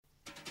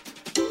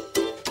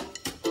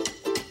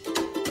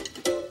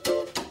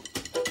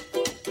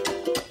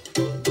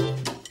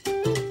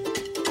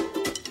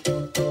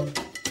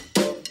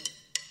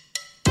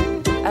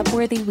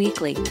Upworthy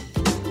Weekly,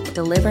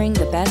 delivering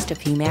the best of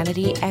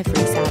humanity every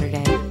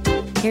Saturday.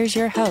 Here's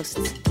your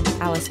hosts,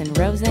 Allison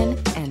Rosen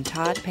and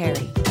Todd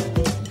Perry.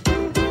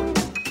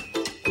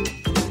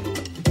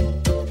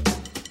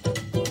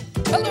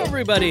 Hello,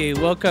 everybody.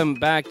 Welcome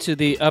back to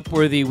the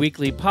Upworthy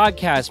Weekly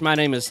podcast. My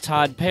name is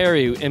Todd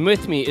Perry, and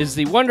with me is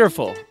the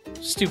wonderful,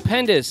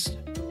 stupendous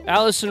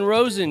Allison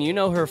Rosen. You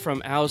know her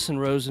from Allison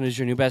Rosen is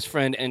Your New Best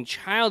Friend and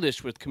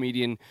Childish with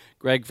comedian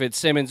Greg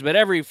Fitzsimmons. But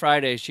every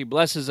Friday, she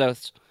blesseth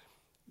us,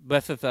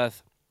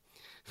 blesseth,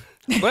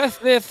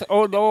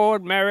 oh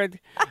Lord, married,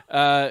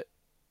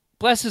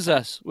 blesses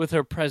us with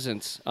her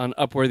presence on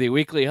Upworthy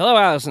Weekly. Hello,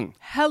 Allison.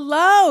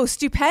 Hello,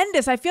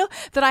 stupendous. I feel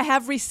that I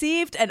have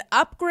received an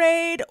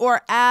upgrade,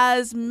 or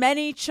as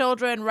many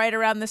children right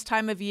around this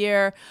time of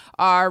year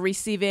are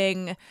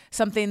receiving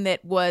something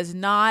that was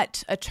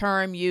not a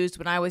term used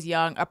when I was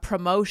young, a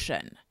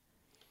promotion.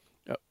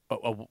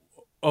 A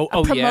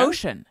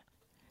promotion. Yeah?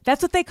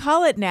 That's what they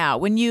call it now.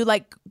 When you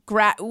like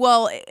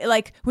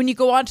when you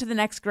go on to the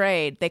next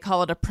grade, they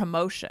call it a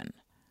promotion.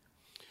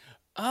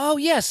 Oh,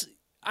 yes.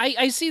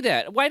 I see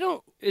that.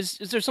 Is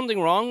there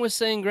something wrong with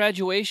saying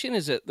graduation?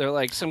 Is it there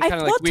like some kind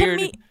of like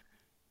weird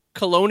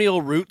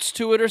colonial roots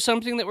to it or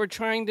something that we're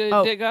trying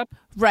to dig up?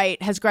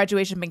 Right. Has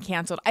graduation been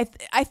canceled?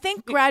 I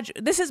think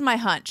this is my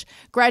hunch.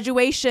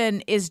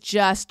 Graduation is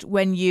just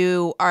when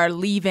you are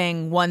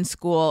leaving one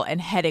school and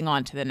heading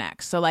on to the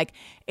next. So like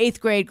 8th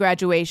grade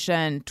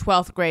graduation,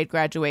 12th grade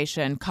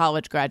graduation,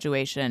 college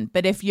graduation.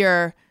 But if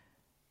you're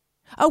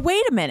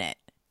wait a minute.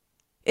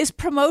 Is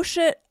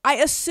promotion, I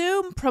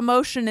assume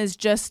promotion is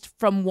just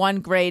from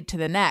one grade to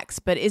the next,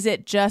 but is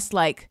it just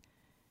like,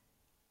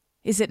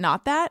 is it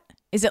not that?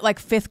 Is it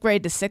like 5th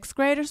grade to 6th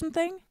grade or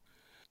something?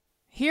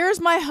 Here's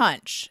my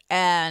hunch,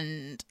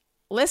 and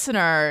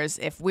listeners,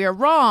 if we're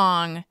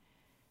wrong,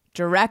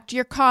 direct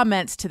your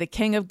comments to the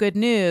king of good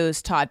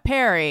news, Todd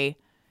Perry.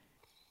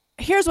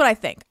 Here's what I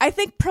think. I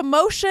think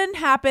promotion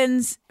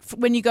happens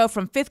when you go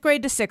from 5th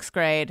grade to 6th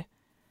grade.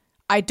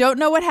 I don't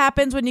know what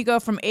happens when you go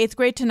from 8th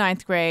grade to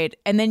 9th grade,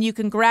 and then you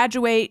can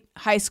graduate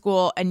high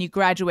school and you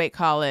graduate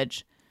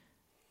college,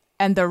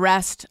 and the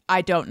rest,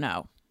 I don't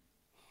know.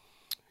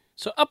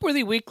 So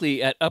Upworthy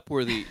Weekly at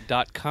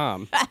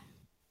Upworthy.com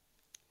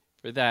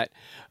for that.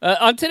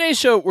 On today's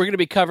show, we're going to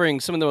be covering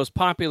some of the most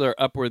popular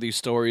Upworthy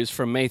stories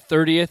from May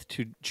 30th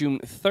to June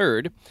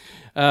 3rd.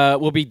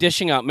 We'll be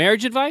dishing out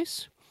marriage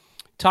advice,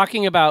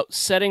 talking about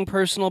setting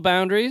personal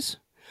boundaries,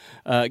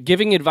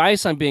 giving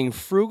advice on being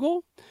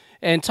frugal,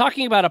 and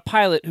talking about a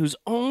pilot whose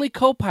only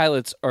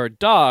co-pilots are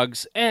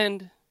dogs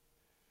and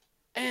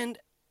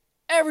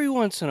every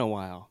once in a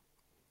while,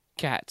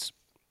 cats.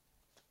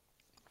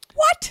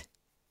 What?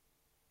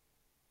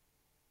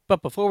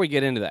 But before we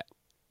get into that,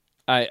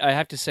 I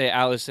have to say,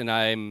 Allison,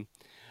 I'm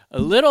a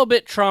little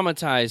bit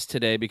traumatized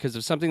today because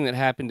of something that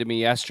happened to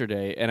me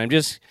yesterday, and I'm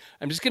just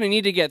going to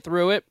need to get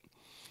through it.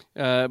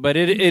 But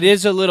it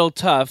is a little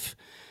tough,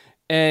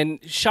 and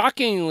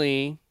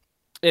shockingly,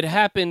 it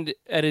happened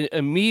at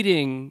a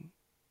meeting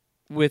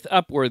with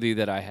Upworthy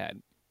that I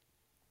had.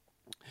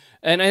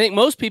 And I think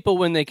most people,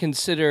 when they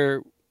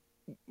consider,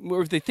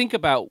 or if they think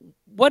about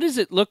what does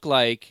it look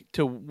like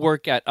to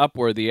work at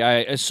Upworthy, I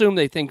assume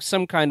they think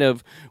some kind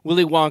of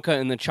Willy Wonka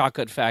and the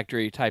Chocolate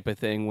Factory type of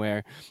thing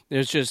where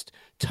there's just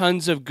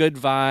tons of good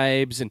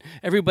vibes and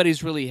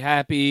everybody's really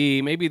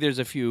happy. Maybe there's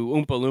a few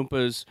Oompa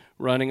Loompas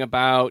running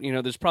about. You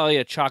know, there's probably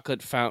a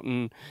chocolate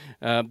fountain,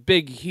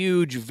 big,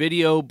 huge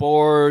video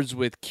boards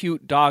with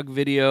cute dog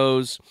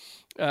videos.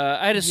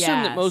 I'd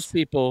assume that most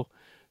people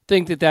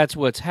think that that's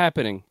what's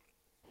happening.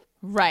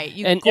 Right.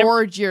 You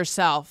gorge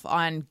yourself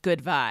on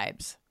good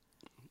vibes.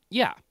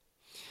 Yeah.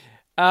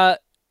 And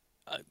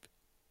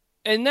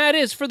that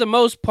is, for the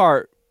most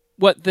part,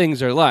 what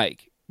things are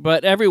like.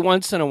 But every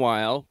once in a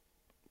while,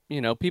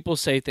 you know, people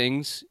say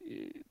things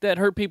that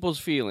hurt people's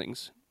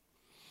feelings.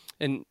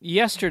 And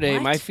yesterday,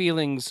 my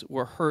feelings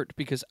were hurt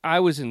because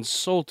I was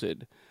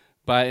insulted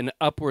by an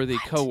Upworthy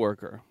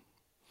coworker.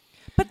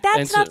 But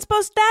that's not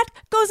supposed, that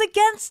goes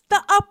against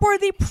the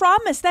Upworthy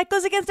promise. That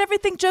goes against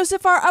everything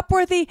Joseph R.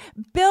 Upworthy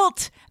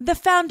built the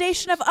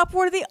foundation of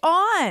Upworthy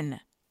on.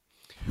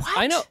 What?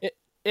 I know.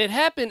 It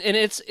happened, and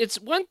it's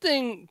one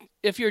thing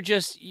if you're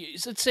just,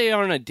 let's say,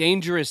 on a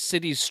dangerous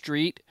city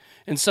street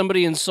and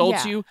somebody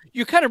insults you,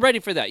 you're kind of ready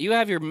for that. You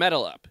have your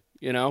medal up,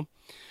 you know?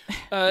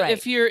 Right.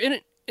 If you're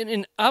in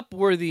an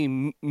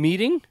Upworthy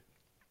meeting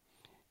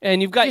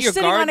and you've got your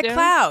guard down. You're sitting on a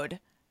cloud.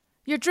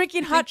 You're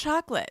drinking hot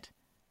chocolate.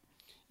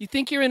 You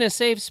think you're in a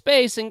safe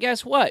space, and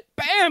guess what?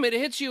 Bam! It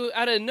hits you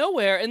out of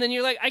nowhere, and then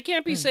you're like, I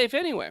can't be safe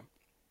anywhere.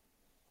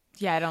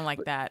 Yeah, I don't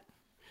like that.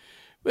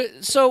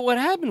 So what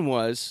happened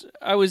was,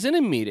 I was in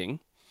a meeting.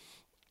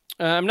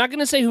 I'm not going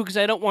to say who, because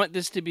I don't want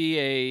this to be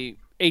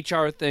a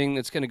HR thing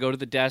that's going to go to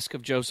the desk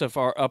of Joseph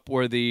R.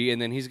 Upworthy, and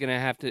then he's going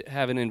to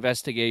have an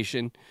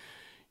investigation.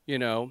 You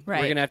know, We're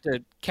going to have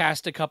to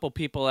cast a couple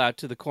people out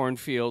to the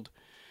cornfield.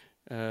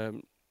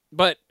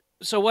 But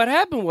so what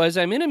happened was,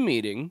 I'm in a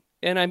meeting,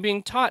 and I'm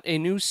being taught a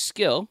new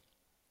skill.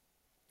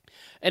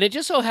 And it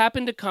just so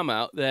happened to come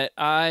out that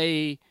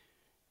I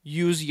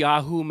use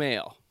Yahoo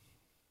Mail.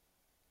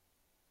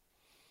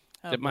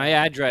 That my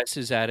address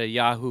is at a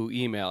Yahoo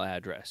email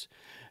address.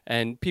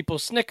 And people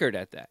snickered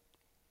at that.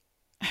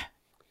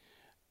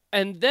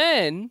 And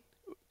then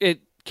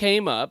it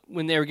came up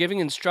when they were giving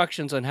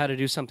instructions on how to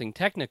do something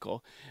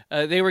technical.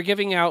 They were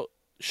giving out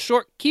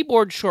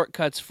keyboard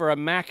shortcuts for a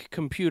Mac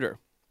computer.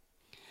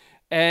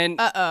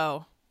 And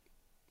Uh-oh.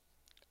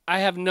 I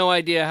have no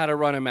idea how to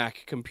run a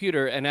Mac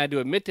computer, and I had to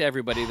admit to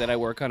everybody that I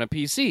work on a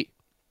PC.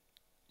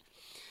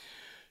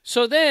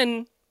 So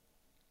then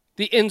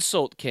the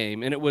insult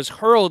came, and it was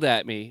hurled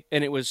at me,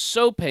 and it was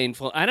so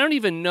painful. I don't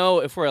even know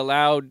if we're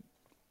allowed.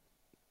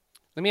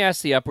 Let me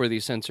ask the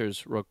Upworthy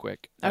censors real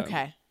quick.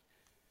 Okay.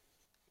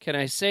 Can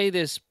I say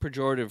this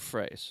pejorative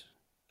phrase?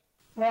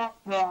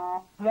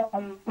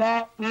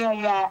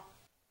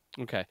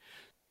 Okay.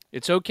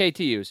 It's okay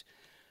to use.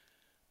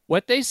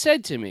 What they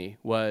said to me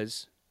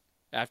was,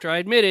 after I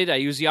admitted I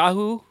use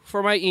Yahoo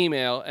for my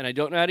email and I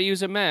don't know how to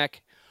use a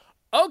Mac,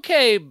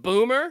 okay,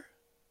 boomer.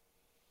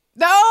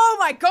 Oh,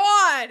 my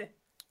God.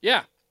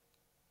 Yeah.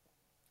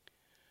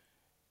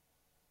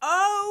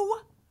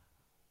 Oh,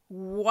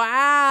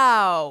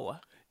 wow.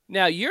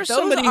 Now, you're Those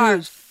somebody are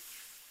who's...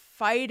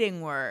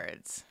 fighting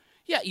words.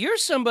 Yeah, you're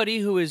somebody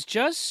who is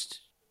just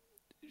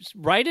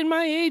right in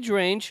my age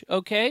range,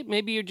 okay?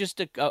 Maybe you're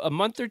just a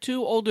month or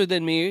two older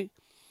than me.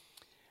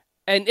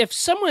 And if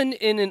someone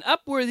in an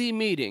Upworthy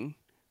meeting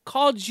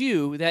called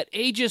you that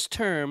ageist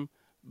term,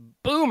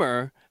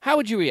 boomer, how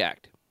would you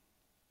react?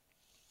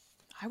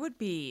 I would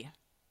be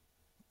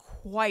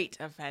quite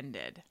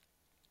offended.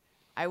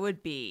 I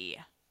would be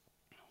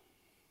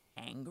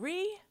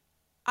angry.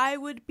 I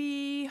would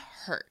be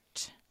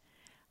hurt.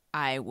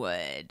 I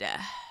would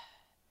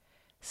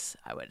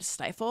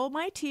stifle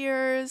my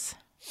tears.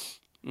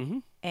 Mm-hmm.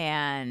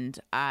 And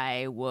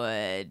I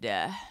would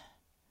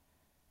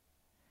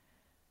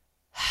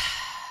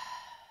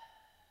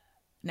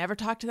never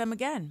talk to them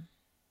again.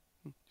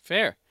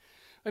 Fair.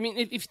 I mean,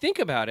 if you think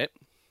about it,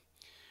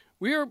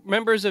 we are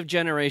members of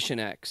Generation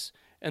X,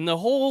 and the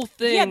whole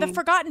thing... Yeah, the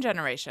forgotten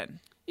generation.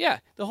 Yeah,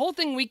 the whole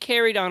thing we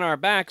carried on our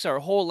backs our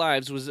whole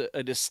lives was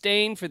a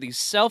disdain for these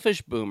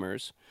selfish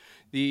boomers,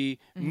 the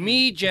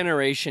me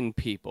generation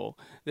people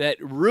that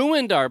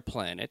ruined our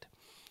planet,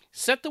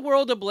 set the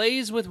world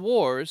ablaze with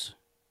wars,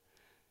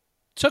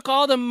 took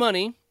all the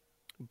money,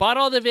 bought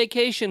all the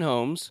vacation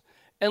homes,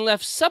 and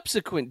left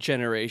subsequent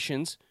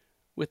generations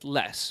with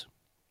less.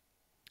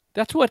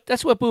 That's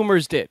what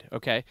boomers did,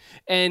 okay?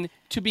 And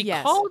to be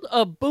called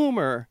a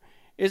boomer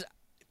is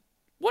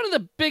one of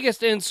the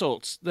biggest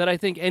insults that I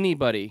think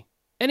anybody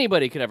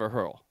could ever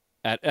hurl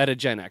at a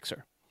Gen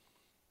Xer.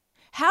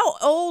 How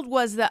old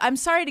was the... I'm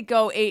sorry to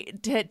go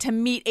to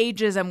meet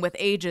ageism with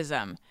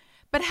ageism,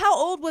 but how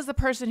old was the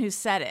person who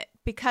said it?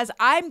 Because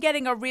I'm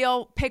getting a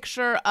real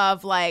picture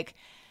of like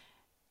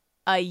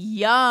a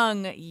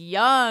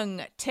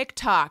young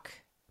TikTok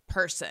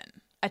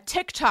person, a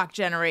TikTok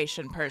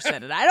generation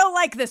person, and I don't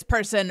like this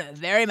person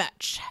very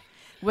much.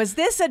 Was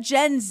this a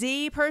Gen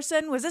Z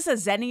person? Was this a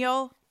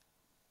Zennial?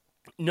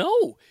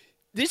 No,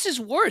 this is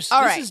worse.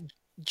 All this right. is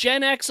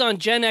Gen X on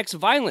Gen X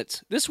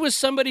violence. This was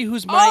somebody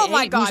who's my age. Oh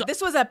my God,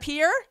 this was a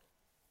peer?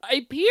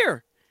 A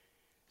peer.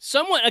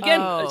 Someone,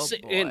 again,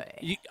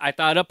 I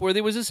thought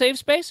Upworthy was a safe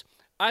space.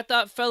 I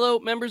thought fellow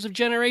members of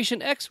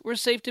Generation X were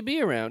safe to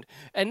be around.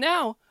 And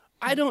now,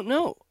 I don't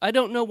know. I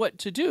don't know what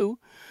to do.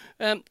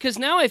 Because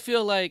now I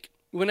feel like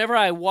whenever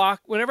I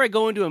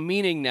go into a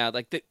meeting now,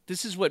 like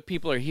this is what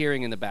people are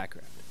hearing in the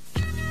background.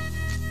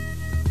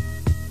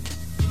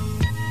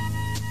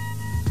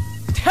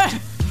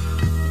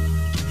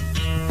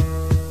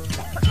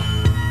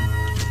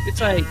 It's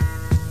like,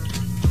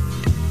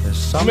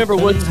 remember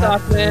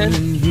Woodstock, man?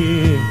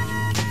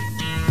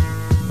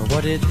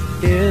 What it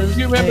is,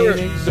 you remember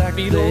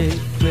exactly the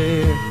Beatles?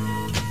 Clear.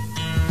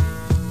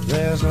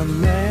 There's a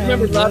man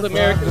Remember Love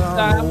American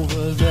Style?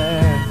 over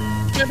there.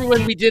 Remember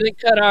when we didn't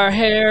cut our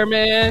hair,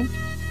 man?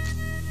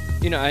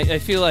 You know, I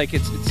feel like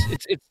it's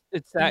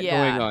that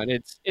going on.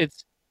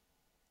 It's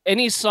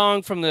any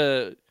song from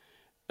the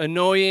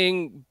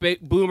annoying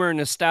boomer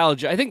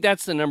nostalgia. I think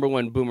that's the number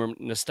one boomer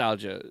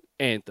nostalgia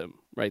anthem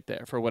right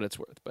there, for what it's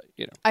worth. But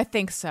you know, I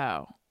think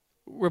so.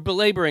 we're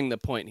belaboring the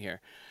point here.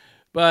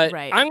 But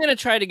Right. I'm going to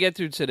try to get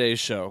through today's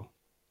show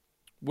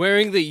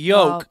wearing the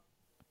yoke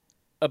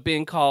of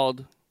being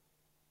called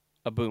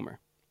a boomer.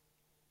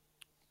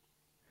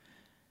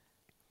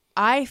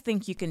 I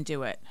think you can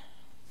do it.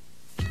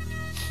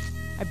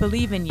 I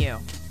believe in you.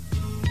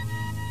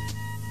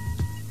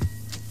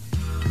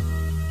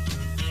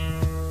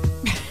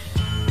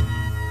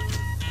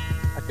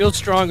 I feel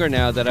stronger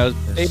now that I was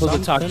able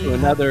to talk to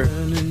another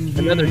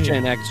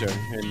Gen Xer.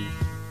 And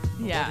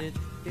Yeah.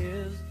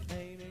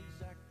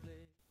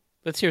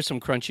 let's hear some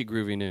crunchy,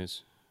 groovy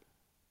news.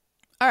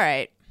 All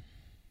right.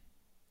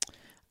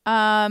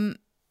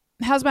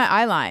 How's my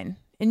eye line?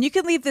 And you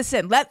can leave this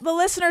in. Let the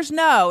listeners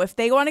know if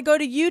they want to go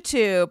to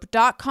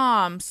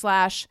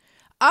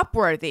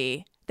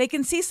youtube.com/Upworthy. They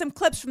can see some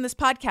clips from this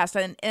podcast.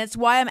 And it's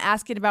why I'm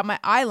asking about my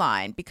eye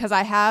line, because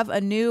I have a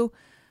new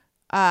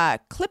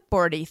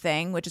clipboardy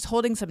thing, which is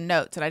holding some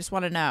notes, and I just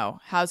want to know,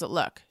 how's it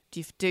look?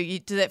 Does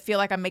it feel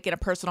like I'm making a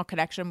personal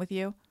connection with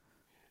you?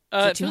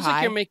 It feels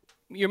like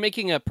you're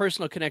making a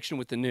personal connection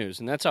with the news,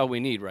 and that's all we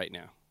need right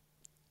now.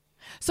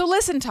 So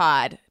listen,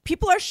 Todd,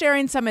 people are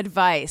sharing some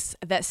advice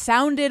that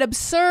sounded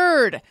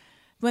absurd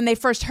when they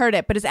first heard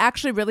it, but is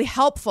actually really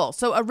helpful.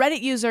 So a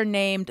Reddit user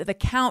named The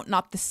Count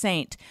Not the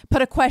Saint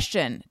put a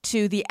question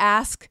to the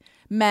Ask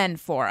Men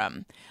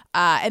forum.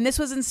 And this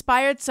was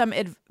inspired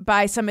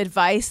by some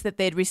advice that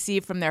they'd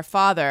received from their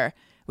father,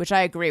 which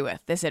I agree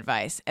with, this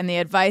advice. And the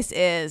advice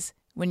is,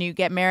 when you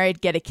get married,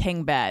 get a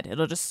king bed.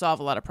 It'll just solve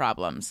a lot of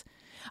problems.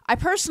 I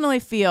personally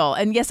feel,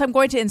 and yes, I'm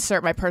going to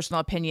insert my personal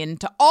opinion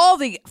to all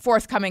the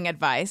forthcoming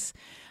advice.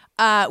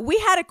 We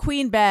had a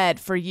queen bed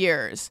for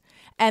years,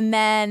 and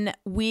then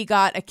we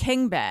got a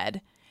king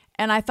bed.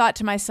 And I thought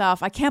to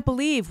myself, I can't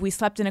believe we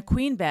slept in a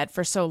queen bed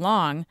for so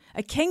long.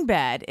 A king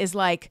bed is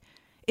like,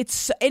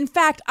 in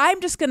fact, I'm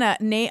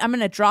going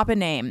to drop a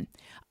name.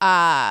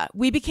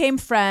 We became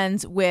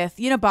friends with,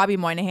 Bobby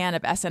Moynihan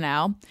of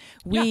SNL.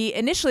 We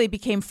initially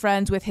became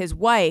friends with his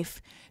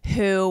wife,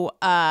 who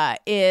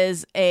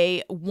is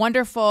a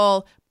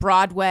wonderful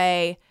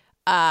Broadway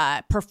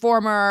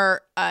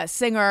performer,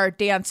 singer,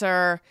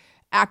 dancer,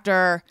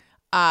 actor.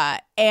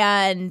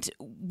 And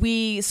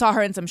we saw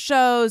her in some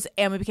shows,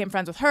 and we became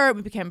friends with her.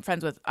 We became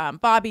friends with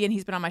Bobby, and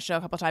he's been on my show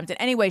a couple times. And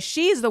anyway,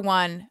 she's the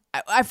one,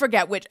 I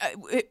forget which,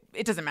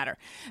 it doesn't matter.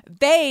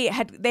 They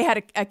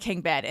had a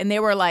king bed, and they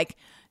were like,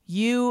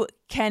 you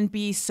can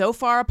be so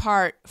far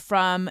apart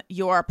from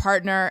your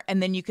partner,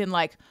 and then you can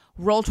like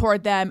roll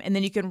toward them, and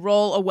then you can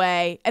roll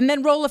away, and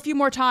then roll a few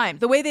more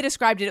times. The way they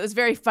described it was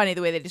very funny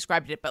the way they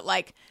described it, but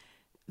like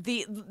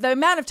the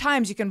amount of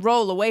times you can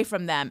roll away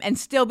from them and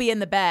still be in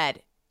the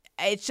bed,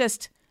 it's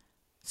just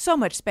so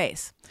much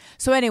space.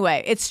 So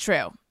anyway, it's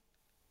true.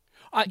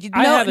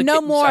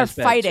 No more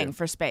fighting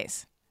for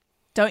space.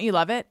 Don't you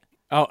love it?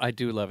 Oh, I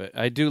do love it.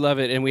 I do love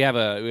it. And we have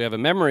a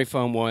memory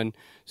foam one.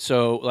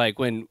 So like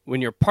when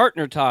your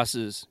partner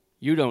tosses,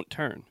 you don't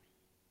turn.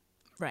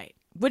 Right.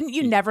 Wouldn't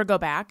you never go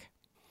back?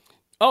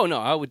 Oh, no,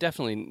 I would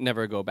definitely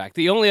never go back.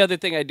 The only other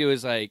thing I do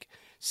is like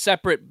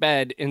separate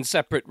bed in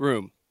separate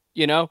room.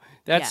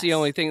 That's the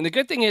only thing. And the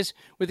good thing is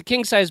with a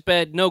king size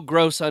bed, no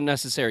gross,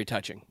 unnecessary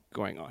touching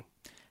going on.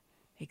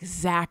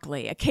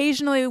 Exactly.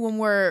 Occasionally when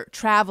we're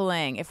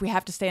traveling, if we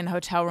have to stay in a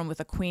hotel room with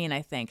a queen,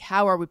 I think,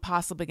 how are we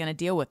possibly going to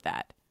deal with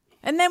that?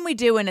 And then we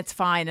do, and it's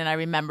fine. And I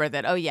remember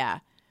that, oh, yeah,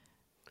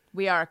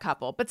 we are a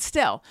couple. But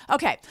still.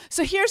 Okay,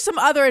 so here's some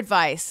other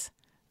advice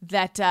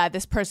that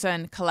this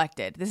person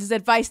collected. This is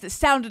advice that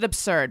sounded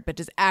absurd, but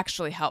is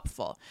actually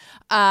helpful.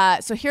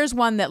 So here's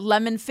one that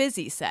Lemon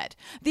Fizzy said.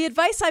 The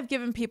advice I've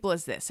given people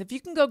is this. If you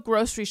can go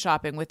grocery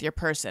shopping with your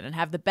person and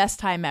have the best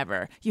time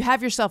ever, you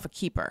have yourself a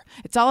keeper.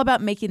 It's all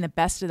about making the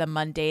best of the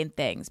mundane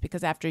things,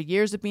 because after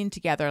years of being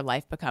together,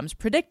 life becomes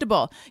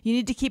predictable. You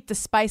need to keep the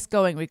spice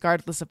going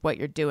regardless of what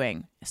you're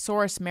doing.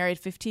 Source, married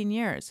 15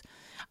 years.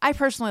 I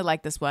personally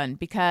like this one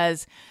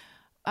because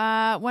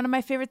one of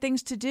my favorite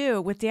things to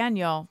do with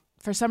Daniel,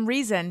 for some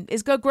reason,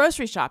 is go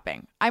grocery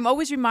shopping. I'm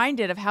always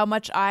reminded of how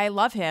much I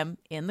love him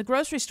in the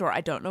grocery store.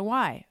 I don't know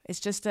why. It's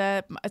just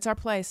it's our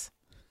place.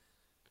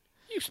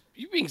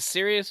 You being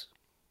serious?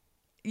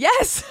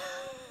 Yes.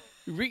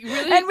 Really?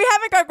 And we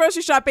haven't gone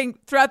grocery shopping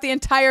throughout the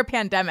entire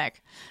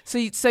pandemic. So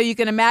you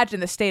can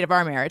imagine the state of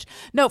our marriage.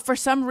 No, for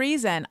some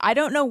reason, I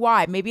don't know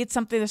why. Maybe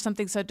there's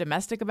something so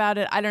domestic about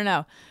it. I don't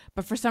know.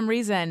 But for some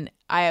reason,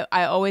 I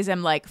always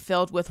am like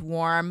filled with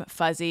warm,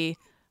 fuzzy,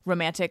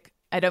 romantic,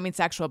 I don't mean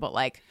sexual, but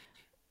like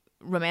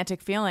romantic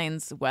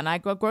feelings when I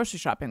go grocery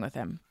shopping with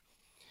him.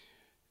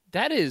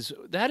 That is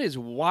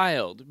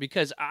wild,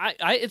 because I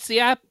it's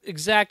the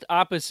exact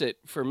opposite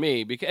for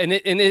me, because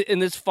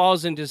and this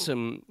falls into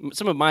some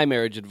of my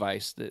marriage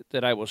advice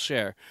that I will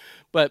share.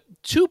 But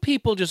two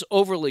people just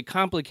overly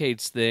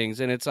complicates things,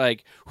 and it's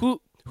like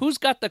who's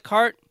got the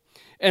cart,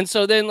 and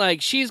so then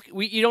like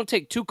you don't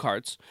take two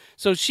carts,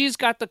 so she's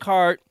got the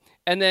cart,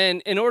 and then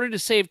in order to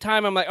save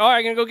time, I'm like, oh,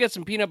 I'm gonna go get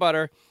some peanut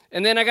butter.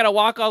 And then I got to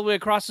walk all the way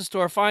across the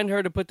store, find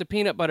her to put the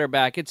peanut butter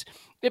back. It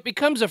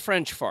becomes a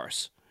French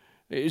farce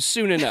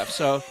soon enough.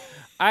 So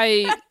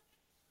I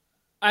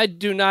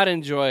do not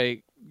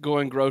enjoy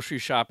going grocery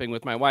shopping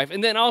with my wife.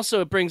 And then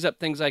also it brings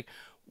up things like,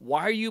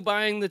 why are you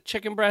buying the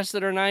chicken breasts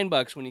that are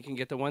 $9 when you can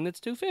get the one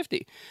that's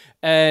 $2.50?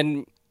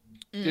 And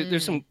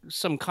there's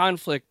some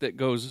conflict that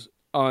goes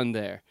on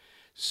there.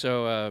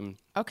 So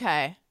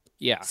okay.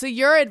 Yeah. So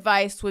your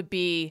advice would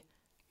be,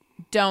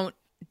 don't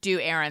do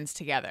errands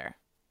together.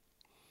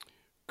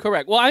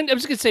 Correct. Well, I'm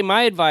just going to say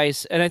my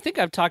advice, and I think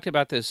I've talked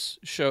about this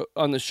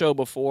on the show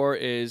before,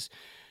 is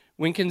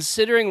when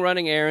considering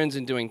running errands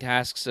and doing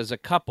tasks as a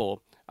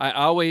couple, I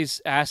always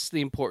ask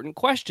the important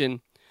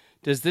question,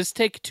 does this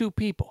take two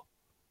people?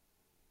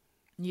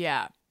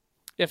 Yeah.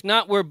 If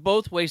not, we're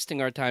both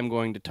wasting our time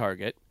going to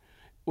Target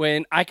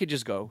when I could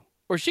just go,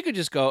 Or she could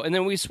just go, and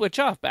then we switch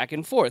off back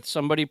and forth.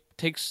 Somebody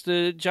takes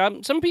the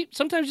job. Some people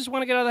sometimes just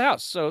want to get out of the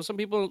house. So some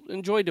people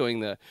enjoy doing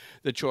the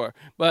chore.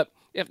 But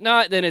if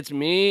not, then it's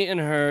me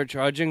and her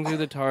trudging through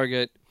the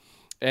Target.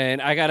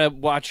 And I got to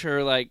watch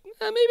her like,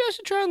 maybe I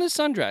should try on this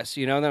sundress,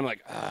 And then I'm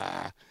like,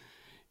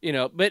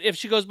 But if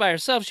she goes by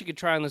herself, she could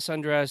try on the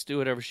sundress, do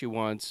whatever she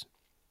wants.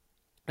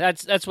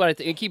 That's what I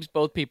think. It keeps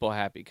both people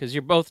happy because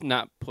you're both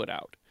not put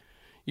out.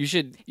 You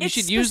should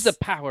use the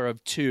power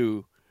of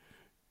two,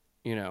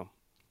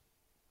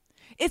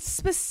 It's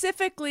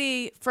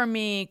specifically, for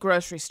me,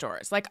 grocery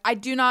stores. Like, I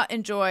do not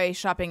enjoy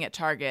shopping at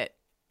Target.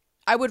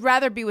 I would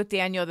rather be with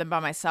Daniel than by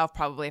myself,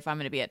 probably, if I'm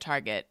going to be at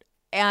Target.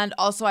 And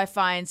also, I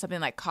find something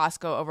like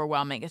Costco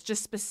overwhelming. It's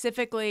just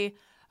specifically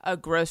a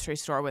grocery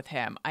store with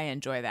him. I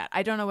enjoy that.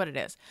 I don't know what it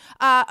is.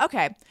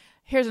 Okay,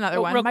 here's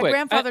another one. My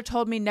grandfather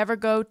told me never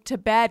go to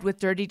bed with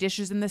dirty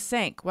dishes in the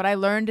sink. What I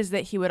learned is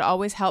that he would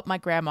always help my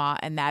grandma,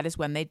 and that is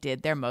when they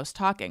did their most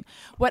talking.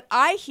 What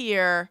I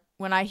hear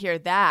when I hear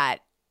that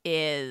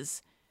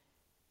is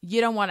you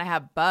don't want to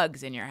have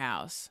bugs in your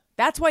house.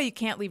 That's why you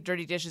can't leave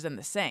dirty dishes in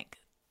the sink.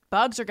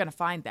 Bugs are going to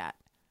find that.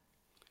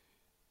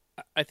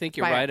 I think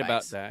you're right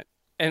about that.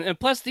 And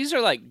plus, these are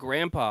like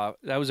grandpa.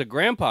 That was a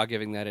grandpa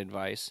giving that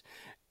advice.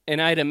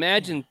 And I'd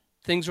imagine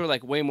things were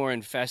like way more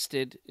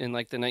infested in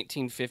like the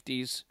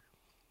 1950s.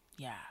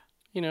 Yeah.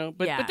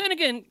 But then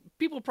again,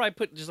 people probably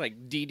put just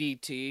like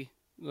DDT,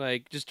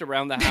 like just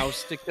around the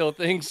house to kill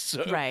things.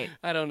 So right.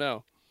 I don't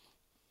know.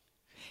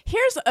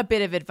 Here's a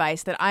bit of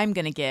advice that I'm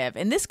going to give,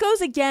 and this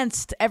goes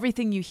against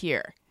everything you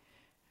hear.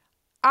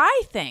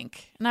 I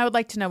think, and I would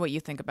like to know what you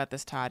think about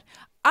this, Todd.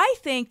 I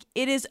think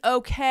it is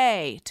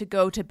okay to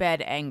go to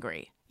bed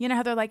angry. You know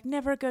how they're like,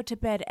 never go to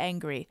bed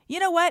angry. You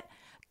know what?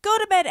 Go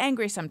to bed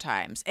angry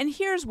sometimes, and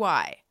here's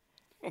why.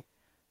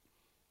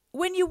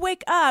 When you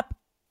wake up,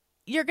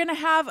 you're going to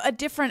have a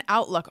different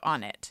outlook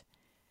on it.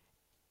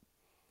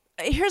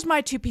 Here's my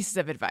 2 pieces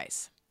of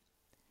advice.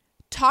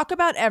 Talk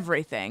about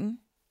everything,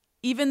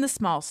 even the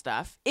small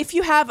stuff. If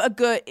you have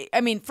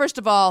first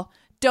of all,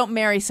 don't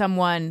marry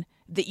someone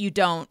that you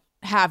don't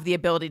have the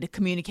ability to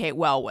communicate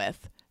well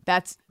with.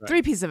 That's right.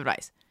 3 pieces of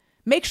advice.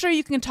 Make sure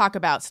you can talk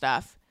about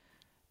stuff.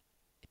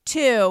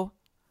 2,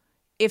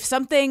 if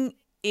something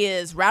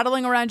is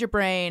rattling around your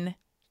brain,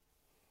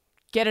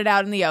 get it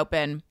out in the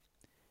open.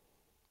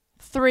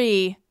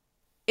 3,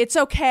 it's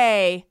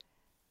okay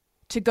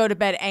to go to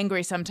bed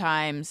angry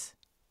sometimes.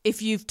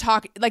 If you've try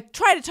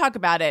to talk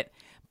about it,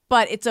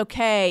 but it's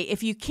okay.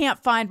 If you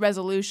can't find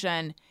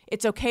resolution,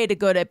 it's okay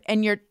to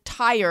and you're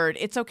tired,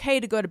 it's okay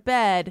to go to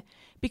bed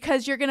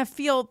because you're going to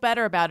feel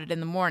better about it in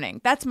the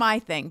morning. That's my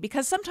thing.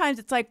 Because sometimes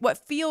it's like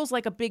what feels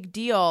like a big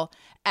deal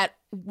at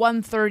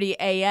 1:30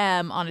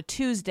 a.m. on a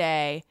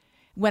Tuesday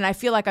when I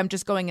feel like I'm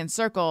just going in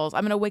circles,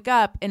 I'm going to wake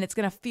up and it's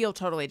going to feel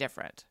totally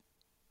different.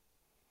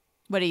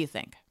 What do you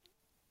think?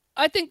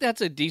 I think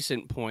that's a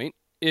decent point.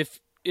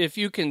 If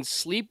you can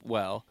sleep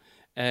well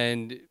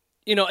and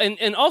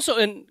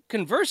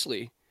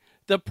conversely,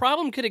 the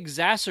problem could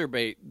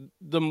exacerbate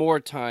the more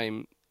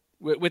time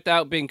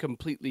without being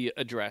completely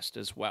addressed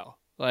as well.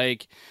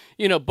 Like,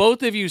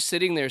 both of you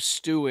sitting there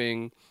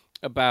stewing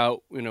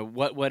about,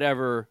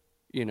 whatever,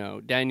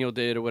 Daniel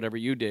did or whatever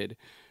you did,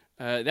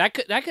 that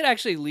could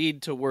actually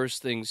lead to worse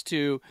things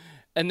too.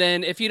 And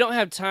then if you don't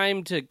have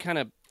time to kind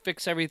of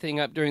fix everything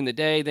up during the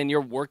day, then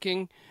you're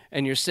working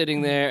and you're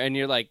sitting there and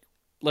you're like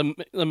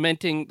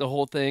lamenting the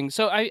whole thing.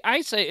 So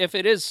I say if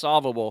it is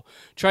solvable,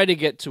 try to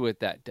get to it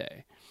that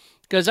day.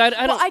 Because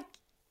I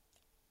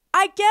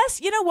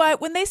guess, you know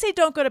what? When they say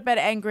don't go to bed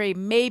angry,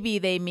 maybe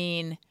they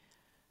mean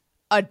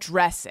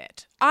address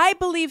it. I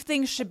believe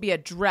things should be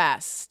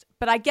addressed.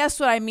 But I guess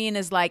what I mean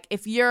is like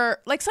if you're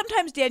like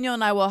sometimes Daniel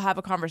and I will have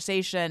a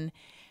conversation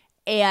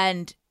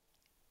and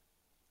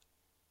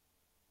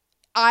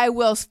I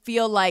will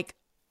feel like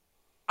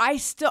I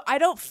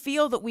don't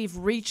feel that we've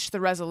reached the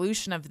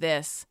resolution of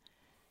this,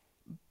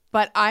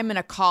 but I'm going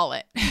to call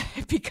it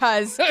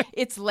because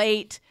it's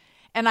late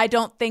and I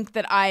don't think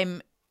that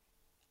I'm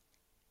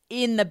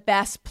in the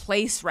best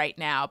place right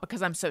now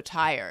because I'm so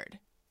tired.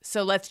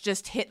 So let's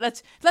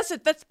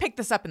pick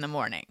this up in the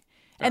morning.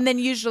 Yeah. And then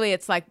usually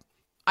it's like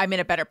I'm in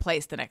a better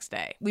place the next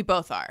day. We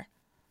both are.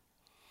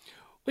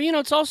 Well,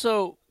 it's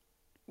also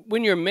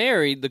when you're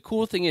married, the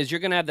cool thing is you're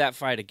going to have that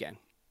fight again.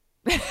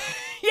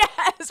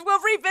 Yes, we'll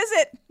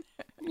revisit.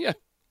 Yeah.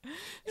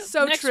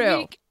 So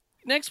true.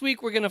 Next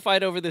week we're going to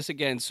fight over this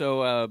again.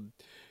 So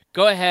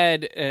go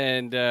ahead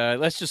and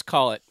let's just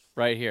call it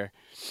right here.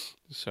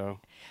 So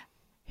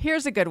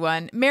here's a good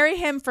one. Marry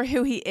him for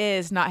who he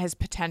is, not his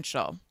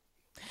potential.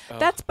 Oh.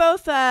 That's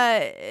both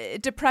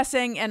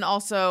depressing and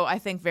also, I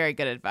think, very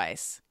good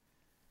advice.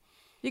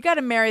 You got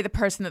to marry the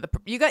person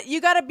you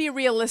got to be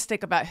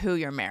realistic about who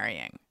you're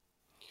marrying.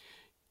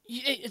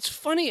 It's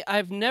funny.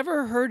 I've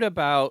never heard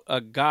about a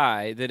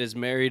guy that has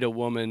married a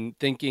woman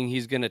thinking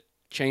he's going to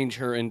change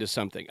her into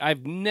something.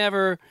 I've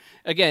never.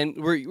 Again,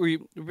 we're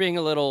being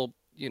a little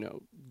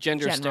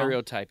gender General.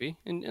 stereotypy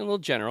and a little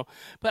general,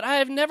 but I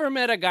have never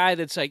met a guy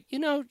that's like,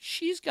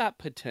 she's got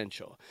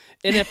potential.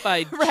 And if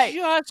I Right.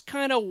 just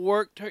kind of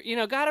worked her,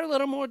 got her a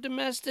little more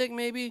domestic,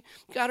 maybe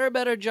got her a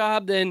better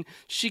job, then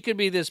she could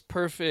be this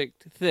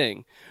perfect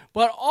thing.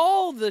 But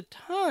all the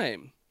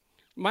time,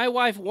 my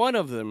wife, one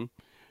of them,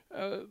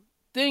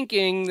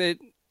 thinking that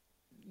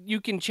you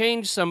can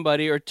change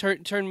somebody or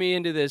turn me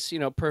into this,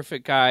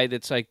 perfect guy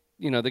that's like,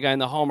 the guy in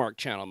the Hallmark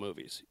Channel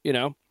movies,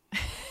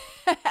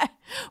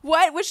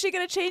 What was she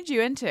going to change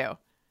you into?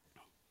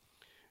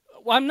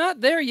 Well, I'm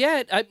not there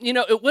yet.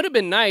 It would have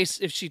been nice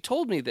if she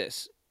told me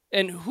this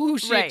and who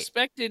she Right.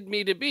 expected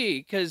me to be,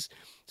 because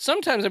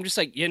sometimes I'm just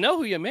like,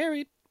 who you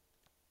married?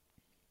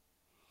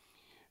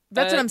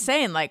 That's what I'm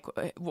saying. Like,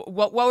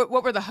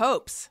 what were the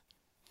hopes?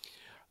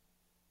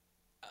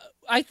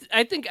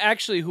 I think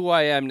actually who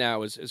I am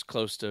now is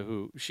close to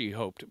who she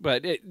hoped,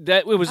 but it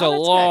was a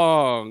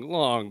Oh, that's good.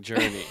 long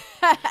journey.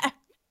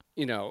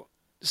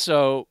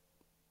 So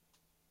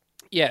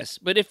yes,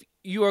 but if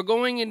you are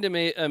going into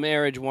a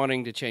marriage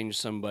wanting to change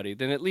somebody,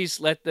 then at least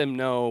let them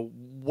know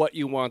what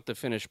you want the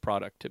finished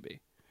product to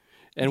be,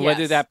 and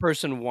whether Yes. that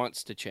person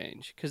wants to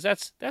change, because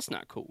that's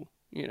not cool.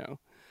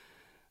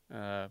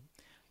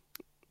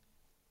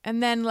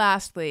 And then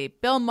lastly,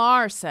 Bill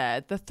Maher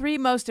said, the 3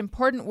 most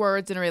important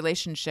words in a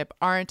relationship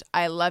aren't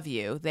I love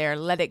you, they're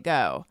let it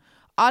go.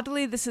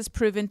 Oddly, this has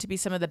proven to be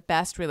some of the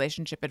best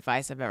relationship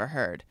advice I've ever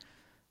heard.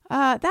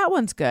 That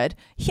one's good.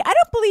 I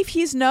don't believe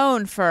he's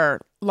known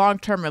for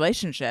long-term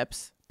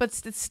relationships, but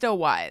it's still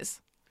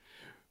wise.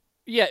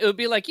 Yeah, it would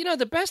be like,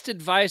 the best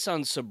advice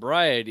on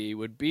sobriety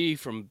would be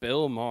from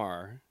Bill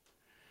Maher.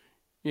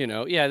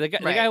 The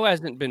guy who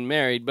hasn't been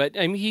married, but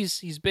I mean,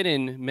 he's been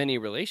in many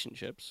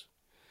relationships.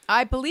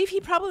 I believe he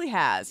probably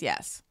has,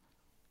 yes.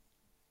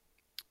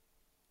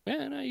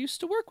 Yeah, and I used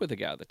to work with a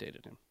gal that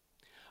dated him.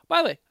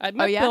 By the way, I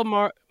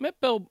met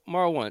Bill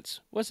Maher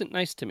once. Wasn't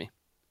nice to me.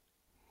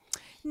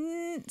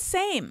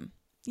 Same.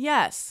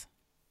 Yes.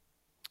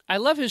 I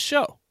love his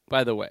show,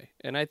 by the way,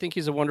 and I think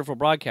he's a wonderful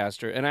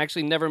broadcaster, and I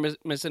actually never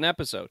miss an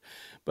episode.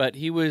 But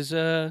he was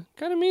kind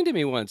of mean to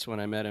me once when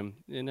I met him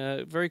in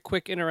a very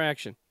quick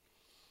interaction.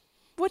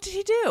 What did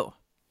he do?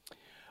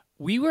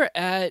 We were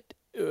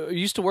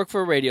used to work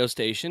for a radio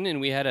station,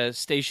 and we had a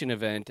station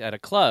event at a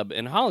club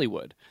in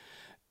Hollywood.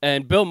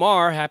 And Bill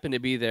Maher happened to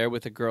be there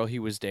with a girl he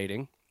was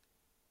dating.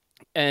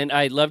 And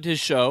I loved his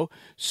show,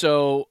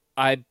 so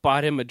I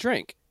bought him a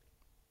drink.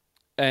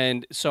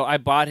 And so I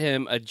bought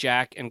him a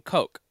Jack and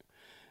Coke.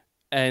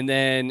 And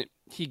then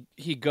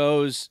he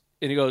goes,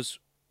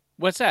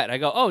 what's that? I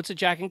go, oh, it's a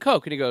Jack and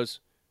Coke. And he goes,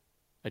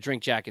 I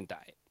drink Jack and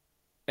Diet.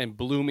 And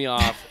blew me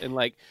off and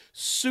like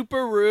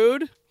super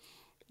rude.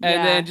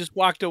 And then just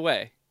walked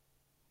away.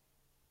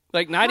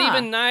 Like, not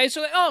even nice.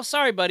 So like, oh,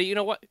 sorry, buddy. You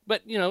know what?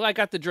 But, I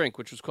got the drink,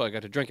 which was cool. I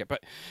got to drink it.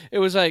 But it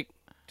was like,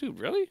 dude,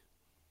 really?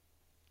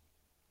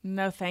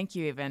 No, thank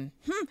you even.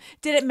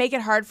 Did it make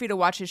it hard for you to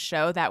watch his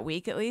show that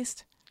week at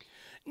least?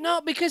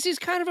 No, because he's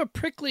kind of a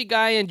prickly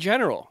guy in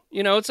general.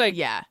 It's like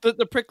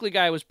the prickly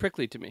guy was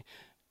prickly to me.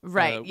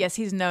 Right. Yes,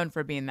 he's known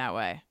for being that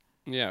way.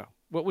 Yeah.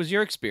 What was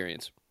your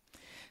experience?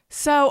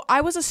 So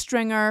I was a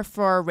stringer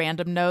for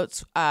Random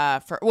Notes.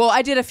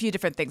 I did a few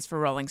different things for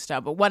Rolling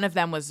Stone, but one of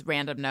them was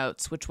Random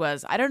Notes, which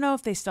was, I don't know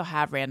if they still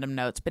have Random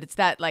Notes, but it's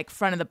that like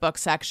front of the book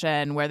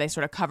section where they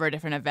sort of cover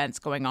different events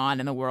going on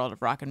in the world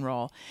of rock and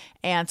roll.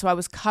 And so I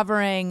was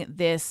covering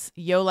this.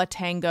 Yo La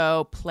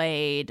Tengo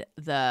played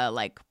the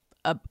like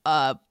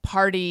a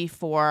party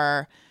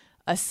for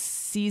a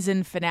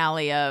season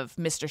finale of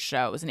Mr.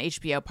 Show. It was an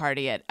HBO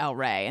party at El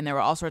Rey, and there were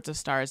all sorts of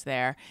stars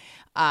there.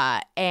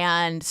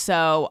 And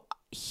so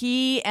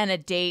he and a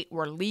date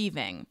were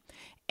leaving,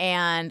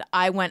 and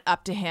I went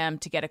up to him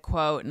to get a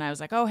quote, and I was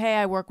like, oh, hey,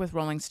 I work with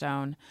Rolling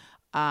Stone,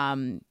 blah,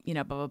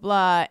 blah,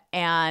 blah.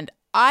 And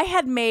I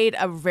had made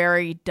a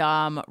very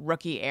dumb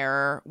rookie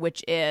error,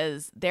 which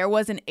is there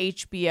was an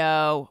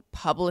HBO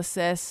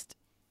publicist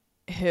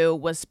who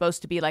was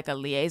supposed to be like a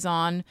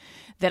liaison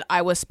that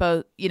I was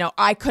supposed,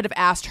 I could have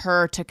asked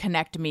her to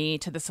connect me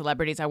to the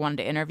celebrities I wanted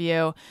to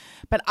interview.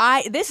 But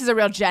this is a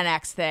real Gen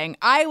X thing.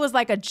 I was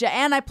like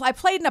and I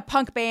played in a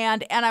punk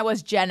band, and I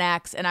was Gen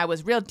X, and I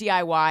was real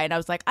DIY, and I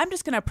was like, I'm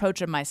just going to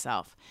approach him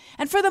myself.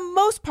 And for the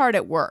most part,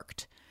 it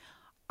worked.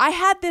 I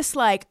had this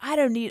like, I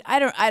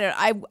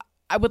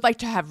would like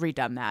to have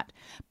redone that.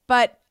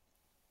 But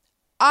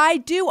I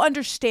do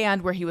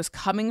understand where he was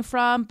coming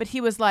from, but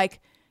he was like,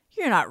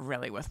 you're not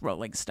really with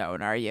Rolling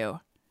Stone, are you?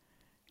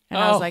 And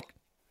I was like,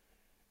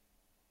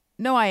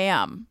 no, I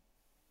am.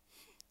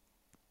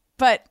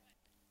 But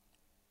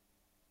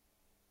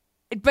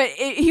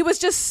he was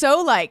just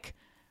so like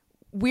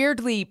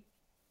weirdly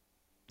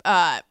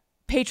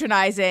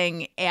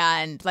patronizing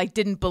and like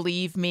didn't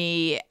believe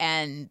me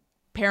and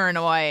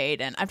paranoid.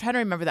 And I'm trying to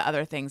remember the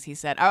other things he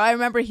said. I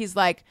remember he's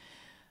like,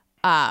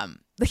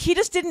 he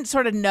just didn't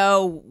sort of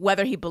know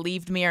whether he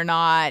believed me or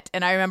not.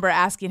 And I remember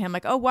asking him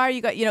like, oh, why are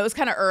you guys, it was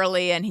kind of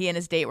early and he and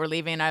his date were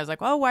leaving. And I was like,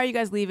 oh, why are you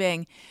guys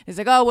leaving? He's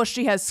like, oh, well,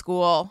 she has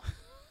school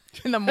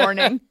in the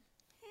morning.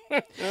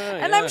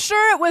 And I'm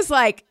sure it was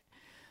like,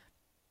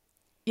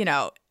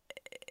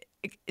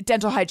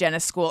 dental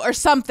hygienist school or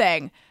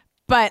something.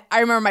 But I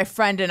remember my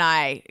friend and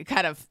I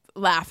kind of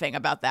laughing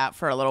about that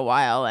for a little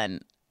while.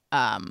 And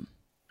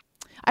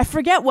I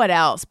forget what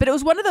else. But it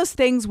was one of those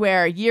things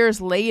where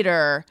years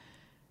later,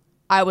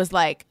 I was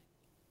like,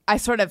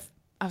 did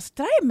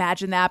I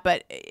imagine that?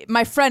 But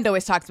my friend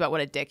always talks about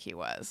what a dick he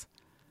was.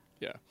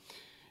 Yeah.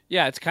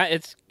 Yeah,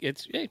 it's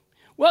hey,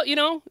 well,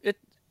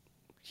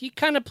 he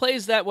kind of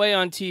plays that way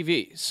on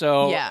TV.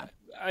 So yeah.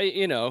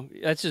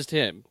 That's just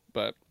him.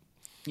 But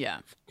yeah,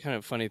 kind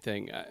of funny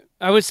thing.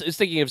 I was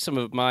thinking of some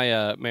of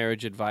my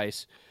marriage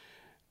advice,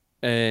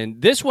 and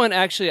this one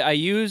actually I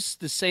use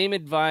the same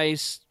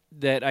advice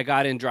that I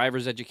got in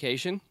driver's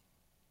education.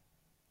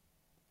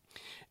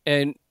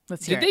 And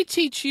did they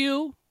teach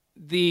you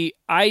the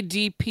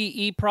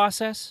IDPE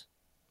process?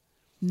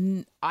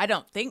 I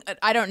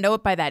don't know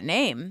it by that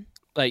name.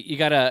 Like you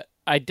gotta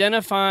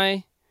identify,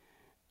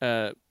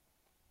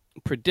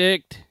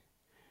 predict,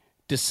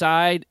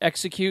 decide,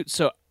 execute.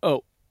 So,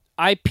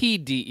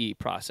 IPDE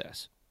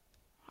process.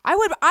 I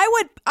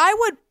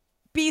would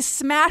be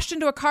smashed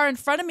into a car in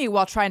front of me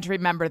while trying to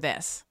remember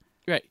this.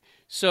 Right.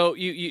 So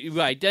you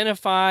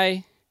identify,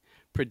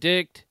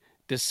 predict,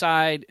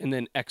 decide, and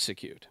then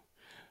execute.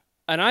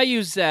 And I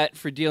use that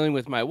for dealing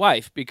with my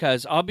wife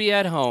because I'll be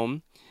at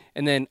home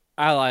and then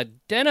I'll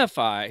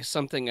identify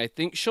something I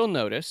think she'll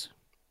notice,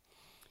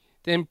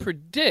 then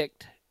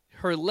predict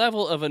her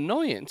level of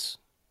annoyance.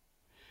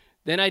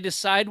 Then I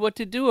decide what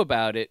to do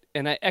about it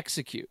and I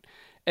execute.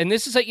 And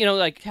this is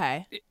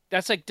Okay.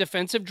 That's like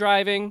defensive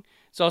driving.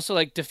 It's also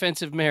like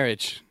defensive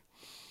marriage.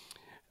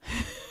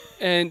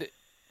 And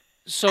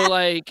so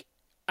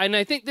and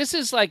I think this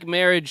is like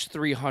marriage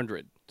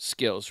 300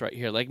 skills right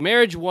here. Like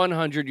marriage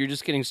 100, you're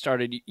just getting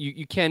started.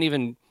 You can't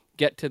even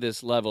get to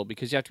this level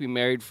because you have to be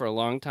married for a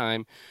long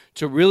time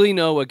to really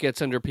know what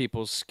gets under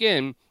people's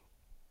skin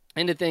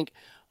and to think,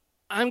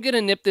 I'm going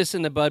to nip this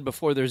in the bud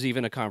before there's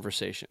even a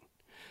conversation.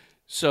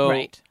 So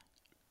right.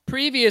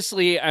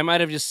 Previously, I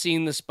might have just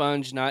seen the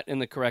sponge not in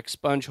the correct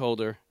sponge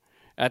holder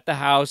at the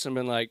house and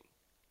been like,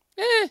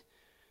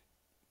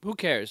 who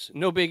cares?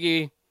 No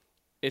biggie.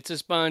 It's a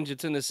sponge.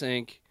 It's in the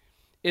sink.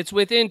 It's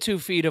within 2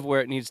 feet of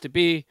where it needs to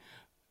be.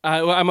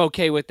 I'm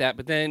okay with that.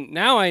 But then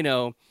now I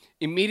know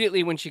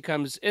immediately when she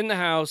comes in the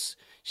house,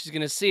 she's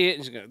going to see it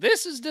and she's going to,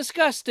 this is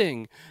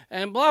disgusting.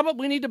 And blah, blah,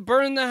 we need to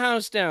burn the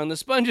house down. The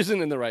sponge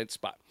isn't in the right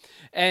spot.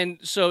 And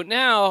so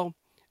now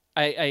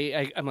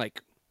I'm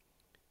like,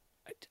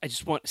 I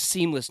just want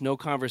seamless, no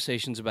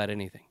conversations about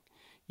anything.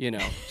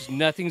 Just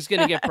nothing's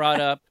going to get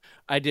brought up.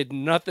 I did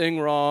nothing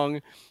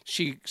wrong.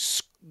 She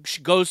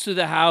goes through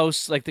the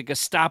house like the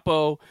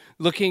Gestapo,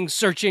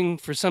 searching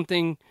for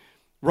something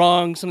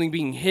wrong, something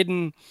being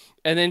hidden.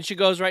 And then she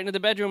goes right into the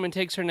bedroom and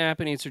takes her nap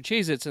and eats her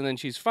Cheez-Its, and then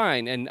she's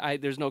fine. And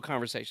there's no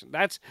conversation.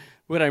 That's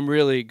what I'm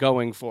really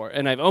going for.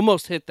 And I've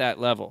almost hit that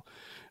level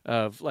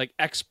of like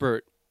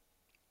expert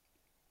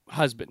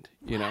husband,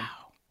 Wow.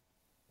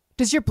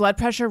 Does your blood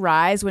pressure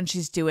rise when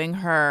she's doing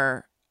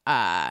her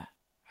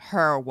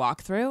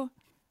walkthrough?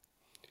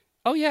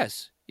 Oh,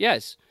 yes.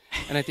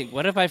 And I think,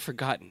 what have I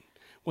forgotten?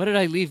 What did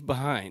I leave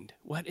behind?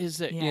 What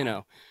is it?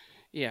 Yeah.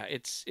 Yeah,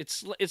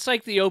 it's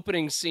like the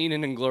opening scene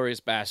in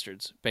Inglourious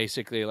Bastards,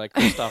 basically, like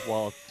Christoph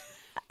Waltz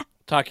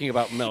talking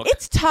about milk.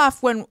 It's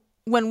tough when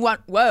one.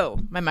 Whoa,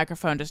 my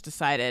microphone just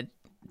decided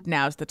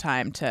now's the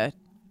time to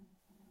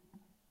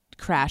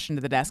crash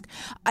into the desk.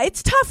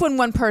 It's tough when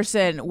one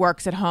person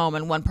works at home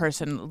and one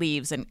person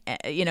leaves and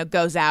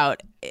goes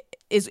out,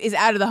 is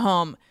out of the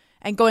home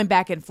and going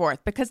back and forth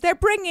because they're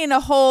bringing a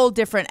whole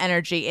different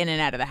energy in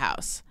and out of the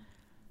house.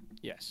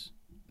 Yes.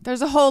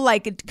 There's a whole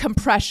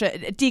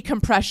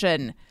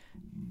decompression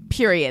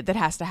period that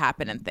has to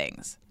happen in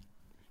things.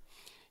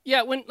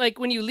 Yeah,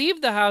 when you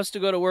leave the house to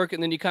go to work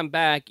and then you come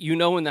back,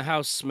 when the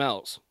house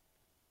smells.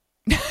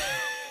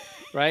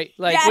 Right?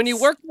 Like yes. When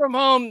you work from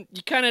home,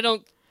 you kind of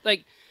don't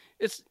like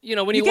it's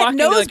when you get walk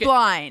nose into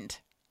blind.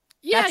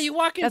 Yeah, you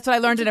walk in. That's what I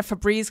learned in a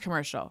Febreze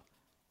commercial.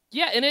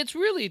 Yeah, and it's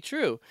really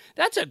true.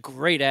 That's a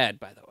great ad,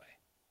 by the way.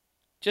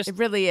 It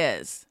really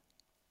is.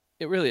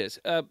 It really is.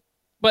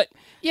 But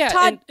yeah,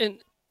 Todd, and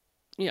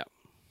yeah.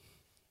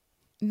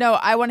 No,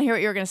 I want to hear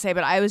what you were going to say,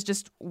 but I was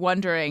just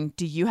wondering,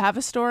 do you have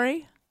a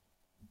story?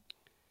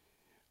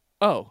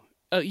 Yeah.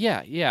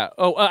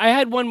 I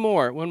had one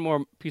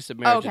more piece of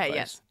marriage advice.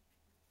 Yes.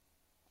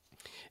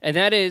 And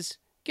that is,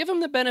 give them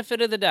the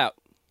benefit of the doubt.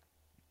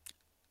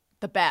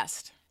 The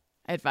best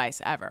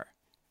advice ever.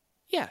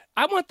 Yeah,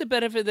 I want the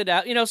benefit of the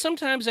doubt.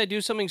 Sometimes I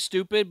do something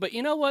stupid, but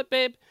you know what,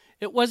 babe?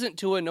 It wasn't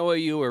to annoy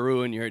you or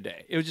ruin your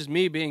day. It was just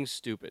me being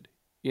stupid,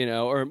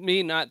 or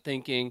me not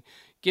thinking.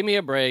 Give me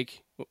a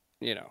break,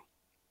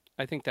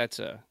 I think that's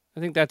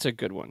a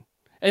good one.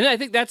 And I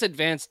think that's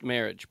advanced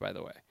marriage, by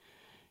the way.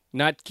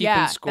 Not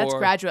keeping score. Yeah, that's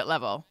graduate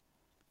level.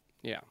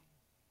 Yeah.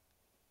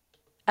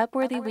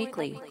 Upworthy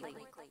Weekly.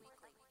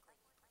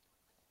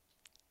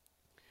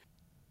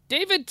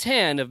 David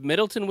Tan of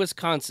Middleton,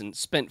 Wisconsin,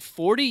 spent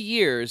 40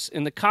 years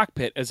in the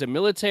cockpit as a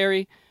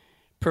military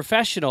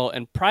professional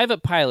and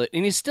private pilot,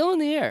 and he's still in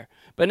the air.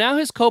 But now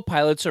his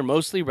co-pilots are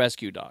mostly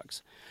rescue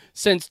dogs.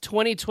 Since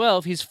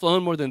 2012, he's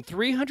flown more than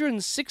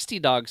 360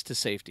 dogs to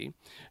safety,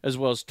 as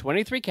well as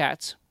 23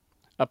 cats,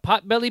 a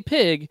potbelly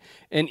pig,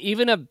 and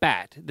even a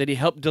bat that he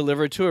helped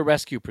deliver to a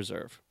rescue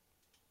preserve.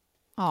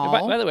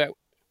 By the way,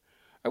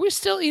 are we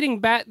still eating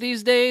bat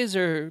these days,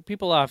 or are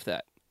people off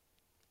that?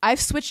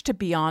 I've switched to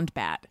Beyond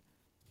Bat.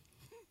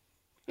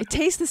 It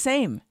tastes the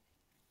same.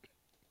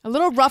 A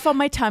little rough on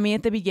my tummy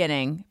at the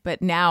beginning,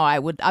 but now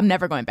I'm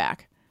never going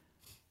back.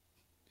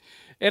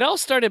 It all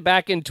started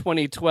back in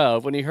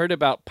 2012 when he heard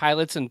about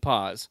Pilots and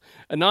Paws,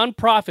 a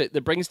nonprofit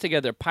that brings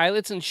together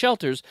pilots and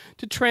shelters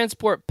to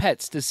transport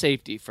pets to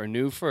safety for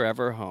new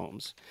forever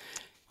homes.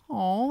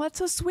 Oh, that's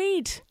so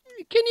sweet.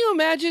 Can you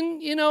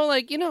imagine,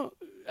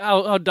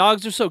 how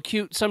dogs are so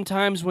cute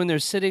sometimes when they're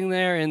sitting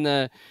there in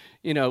the,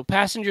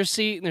 passenger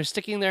seat and they're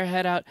sticking their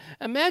head out.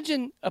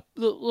 Imagine a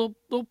little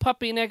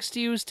puppy next to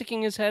you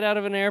sticking his head out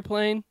of an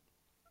airplane.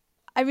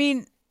 I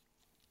mean,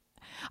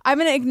 I'm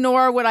going to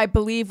ignore what I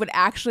believe would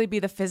actually be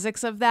the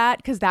physics of that,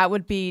 because that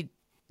would be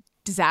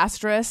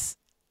disastrous.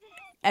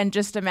 And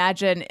just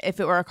imagine if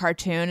it were a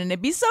cartoon, and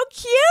it'd be so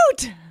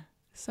cute.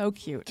 So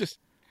cute.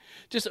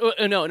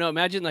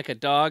 Imagine like a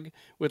dog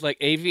with like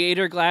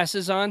aviator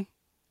glasses on.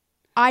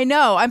 I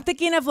know. I'm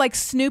thinking of like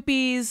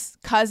Snoopy's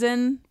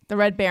cousin, the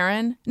Red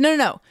Baron.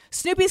 No.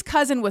 Snoopy's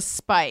cousin was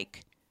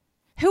Spike.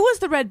 Who was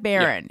the Red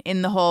Baron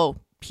in the whole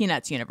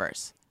Peanuts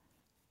universe?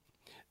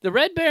 The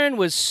Red Baron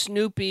was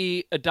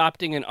Snoopy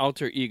adopting an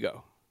alter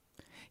ego.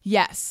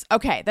 Yes.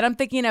 Okay. Then I'm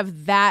thinking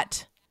of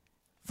that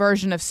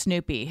version of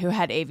Snoopy who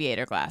had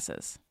aviator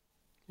glasses.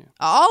 Yeah.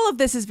 All of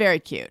this is very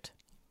cute.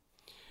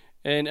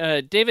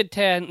 And David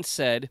Tan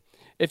said,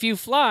 if you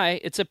fly,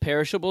 it's a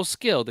perishable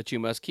skill that you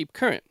must keep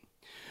current.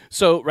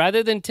 So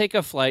rather than take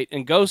a flight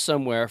and go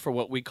somewhere for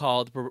what we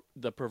call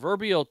the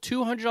proverbial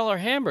 $200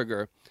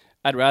 hamburger,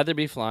 I'd rather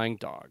be flying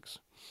dogs.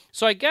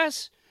 So I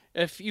guess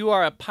if you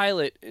are a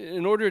pilot,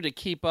 in order to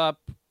keep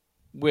up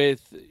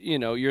with,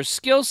 your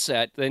skill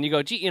set, then you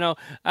go,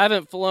 I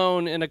haven't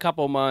flown in a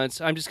couple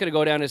months. I'm just going to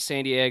go down to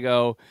San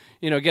Diego,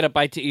 get a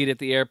bite to eat at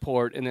the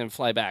airport and then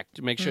fly back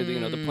to make sure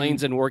that, the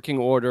plane's in working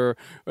order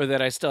or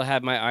that I still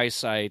have my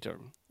eyesight or,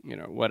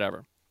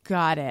 whatever.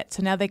 Got it.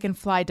 So now they can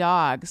fly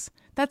dogs.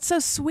 That's so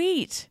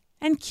sweet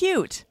and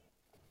cute.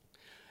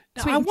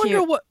 Now, I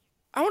wonder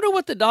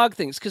what the dog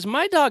thinks, because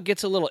my dog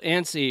gets a little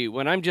antsy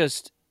when I'm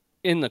just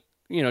in the,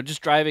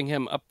 just driving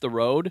him up the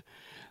road.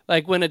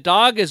 Like when a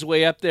dog is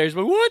way up there, he's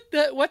like,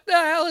 what the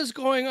hell is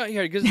going on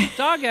here? Because the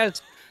dog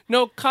has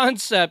no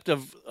concept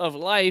of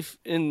life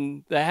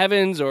in the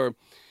heavens, or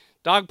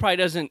dog probably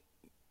doesn't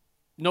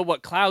know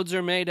what clouds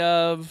are made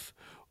of,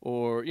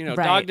 or, Right.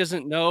 Dog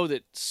doesn't know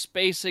that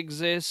space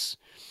exists.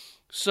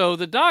 So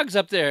the dog's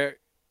up there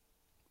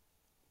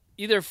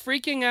either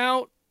freaking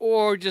out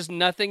or just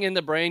nothing in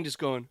the brain, just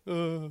going,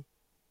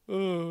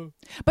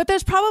 But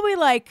there's probably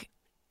like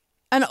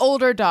an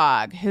older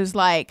dog who's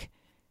like,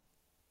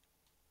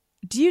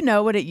 do you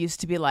know what it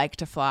used to be like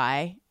to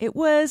fly? It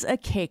was a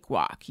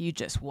cakewalk. You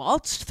just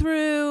waltzed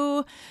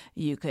through.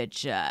 You could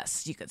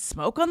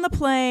smoke on the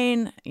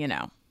plane,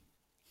 Yeah.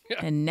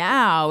 And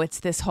now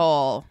it's this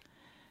whole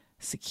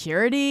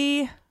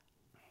security,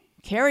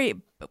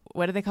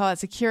 what do they call it?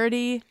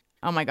 Security?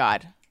 Oh my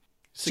God.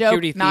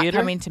 Security Joke theater? Not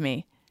coming to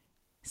me.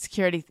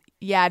 Security.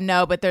 Yeah,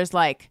 no, but there's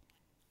like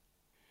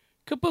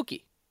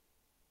Kabuki.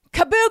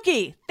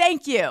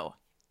 Thank you.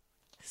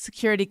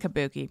 Security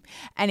kabuki.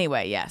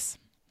 Anyway, yes.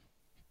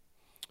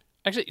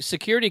 Actually,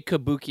 Security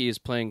Kabuki is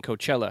playing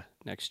Coachella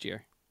next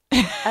year.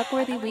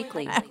 Upworthy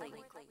Weekly.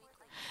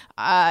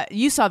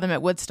 You saw them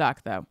at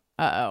Woodstock, though.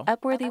 Uh-oh.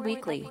 Upworthy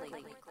Weekly.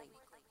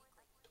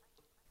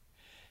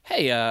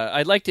 Hey,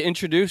 I'd like to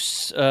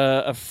introduce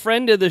a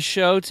friend of the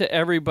show to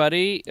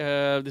everybody.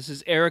 This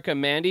is Erica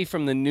Mandy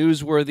from the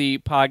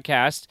Newsworthy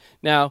podcast.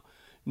 Now,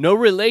 no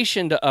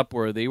relation to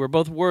Upworthy. We're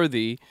both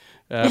worthy,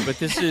 but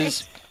this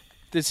is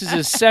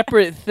a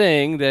separate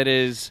thing that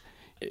is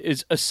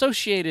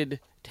associated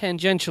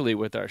tangentially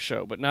with our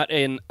show, but not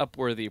an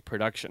Upworthy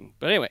production.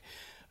 But anyway,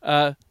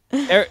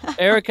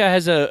 Erica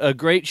has a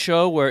great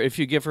show where if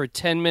you give her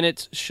 10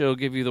 minutes, she'll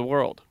give you the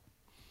world.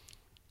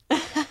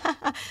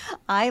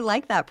 I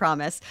like that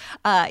promise.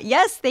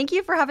 Yes, thank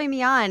you for having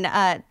me on.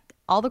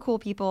 All the cool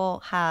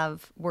people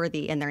have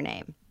Worthy in their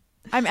name.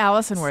 I'm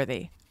Allison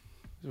Worthy.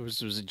 It was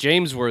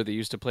James Worthy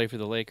used to play for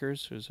the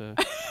Lakers.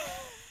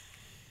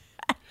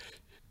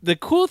 The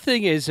cool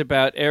thing is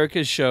about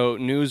Erica's show,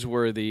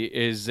 Newsworthy,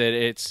 is that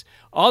it's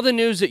all the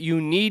news that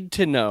you need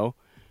to know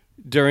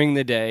during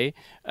the day,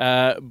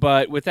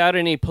 but without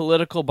any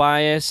political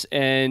bias,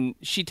 and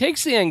she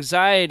takes the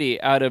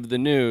anxiety out of the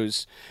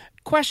news.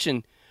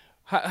 Question,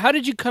 how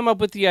did you come up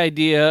with the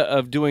idea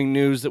of doing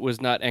news that was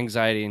not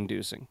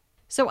anxiety-inducing?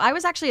 So I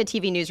was actually a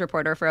TV news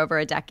reporter for over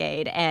a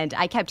decade, and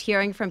I kept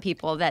hearing from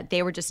people that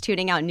they were just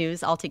tuning out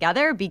news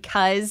altogether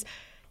because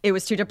it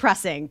was too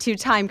depressing, too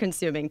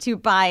time-consuming, too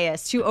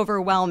biased, too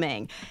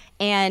overwhelming.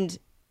 And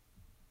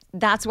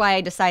that's why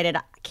I decided,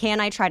 can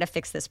I try to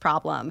fix this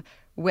problem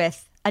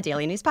with a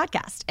daily news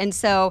podcast? And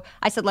so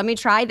I said, let me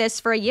try this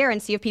for a year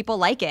and see if people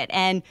like it.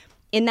 And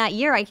in that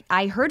year,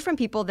 I heard from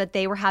people that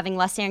they were having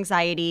less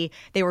anxiety,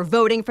 they were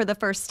voting for the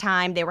first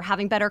time, they were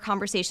having better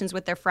conversations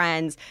with their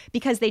friends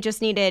because they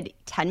just needed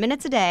 10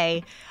 minutes a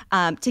day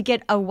to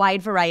get a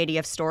wide variety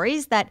of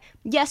stories that,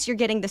 yes, you're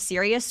getting the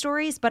serious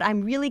stories, but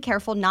I'm really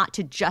careful not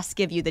to just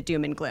give you the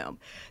doom and gloom.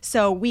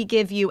 So we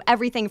give you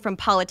everything from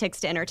politics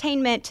to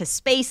entertainment to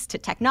space to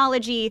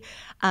technology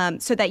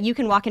so that you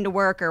can walk into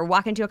work or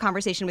walk into a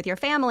conversation with your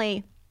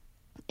family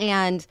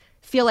and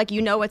feel like you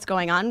know what's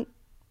going on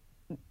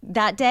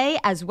that day,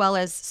 as well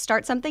as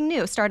start something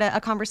new, start a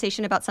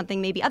conversation about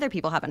something maybe other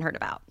people haven't heard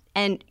about.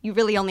 And you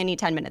really only need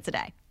 10 minutes a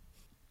day.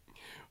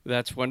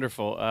 That's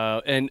wonderful.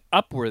 And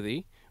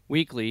Upworthy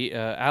Weekly,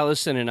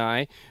 Allison and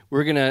I,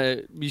 we're going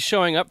to be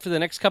showing up for the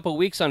next couple of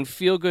weeks on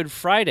Feel Good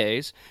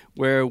Fridays,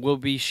 where we'll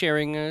be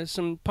sharing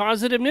some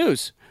positive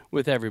news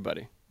with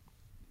everybody.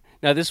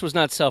 Now, this was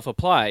not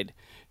self-applied.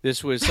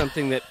 This was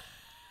something that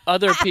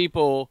other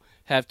people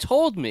have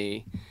told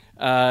me,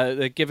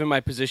 that given my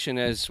position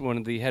as one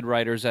of the head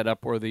writers at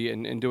Upworthy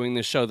and doing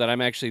this show, that I'm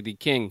actually the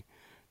king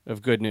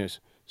of good news.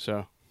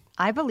 So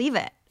I believe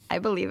it. I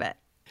believe it.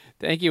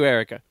 Thank you,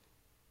 Erica.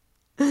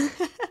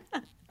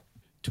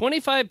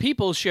 25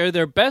 people share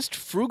their best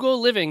frugal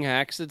living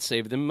hacks that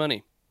save them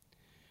money.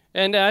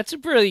 And it's a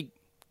really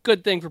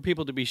good thing for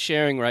people to be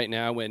sharing right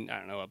now when, I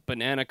don't know, a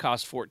banana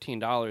costs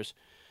 $14.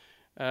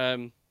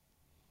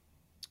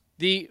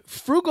 The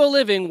Frugal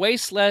Living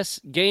Waste Less,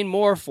 Gain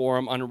More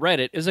forum on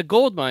Reddit is a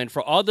goldmine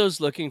for all those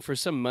looking for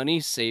some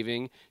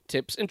money-saving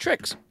tips and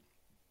tricks.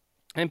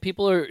 And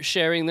people are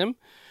sharing them,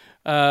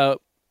 how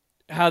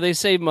they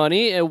save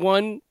money. And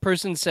one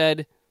person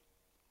said,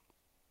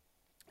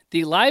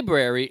 "The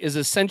library is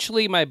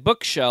essentially my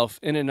bookshelf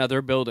in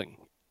another building."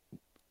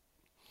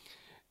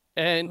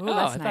 And Ooh,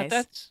 that's I nice.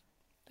 thought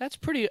that's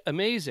pretty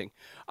amazing.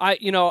 I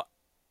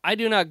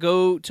do not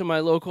go to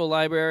my local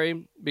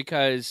library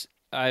because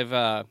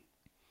I've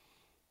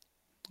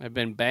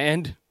been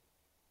banned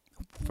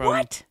from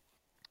What?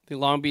 the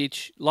Long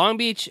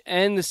Beach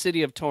and the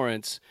city of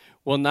Torrance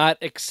will not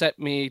accept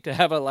me to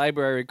have a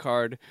library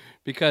card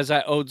because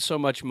I owed so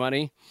much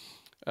money.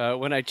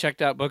 When I checked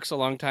out books a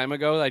long time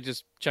ago, I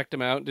just checked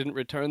them out and didn't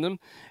return them.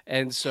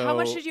 And so How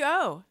much did you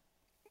owe?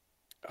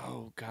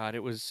 Oh God,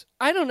 it was,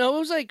 I don't know, it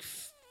was like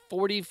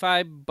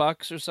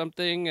 $45 or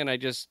something, and I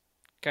just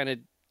kind of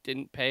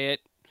didn't pay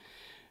it.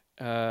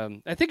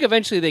 I think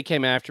eventually they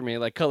came after me,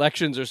 like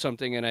collections or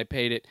something, and I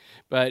paid it.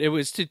 But it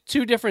was to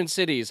two different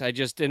cities. I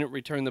just didn't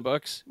return the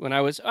books when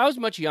I was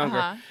much younger.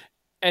 Uh-huh.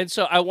 And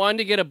so I wanted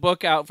to get a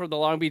book out from the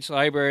Long Beach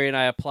Library, and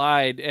I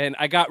applied, and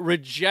I got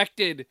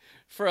rejected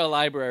for a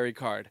library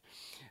card.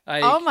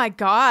 Oh my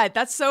God,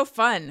 that's so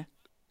fun.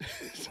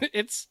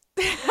 It's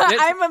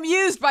I'm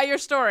amused by your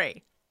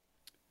story.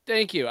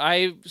 Thank you.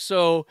 I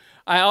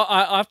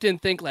often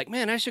think like,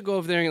 man, I should go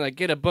over there and like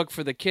get a book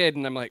for the kid,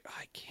 and I'm like,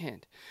 I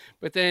can't.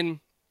 But then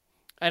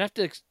I'd have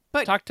to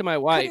talk to my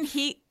wife. Couldn't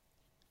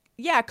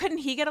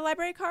he get a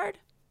library card?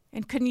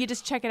 And couldn't you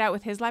just check it out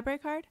with his library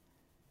card?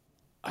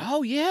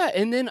 Oh yeah,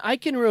 and then I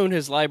can ruin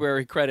his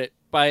library credit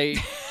by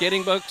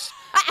getting books.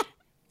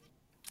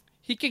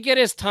 He could get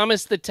his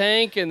Thomas the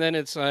Tank, and then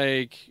it's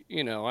like,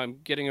 I'm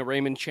getting a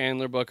Raymond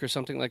Chandler book or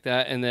something like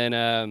that, and then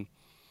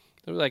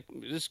they're like,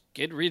 this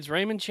kid reads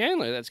Raymond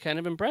Chandler. That's kind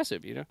of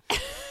impressive,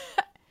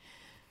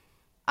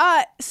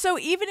 So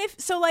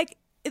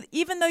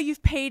even though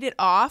you've paid it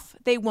off,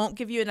 they won't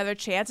give you another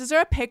chance. Is there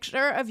a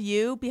picture of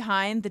you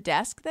behind the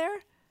desk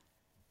there?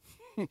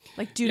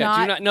 Like, do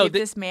not give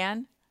this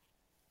man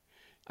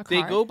a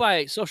card? They go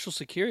by Social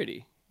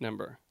Security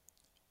number.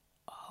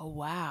 Oh,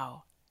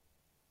 wow.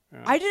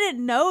 Yeah. I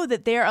didn't know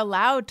that they're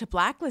allowed to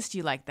blacklist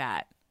you like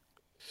that.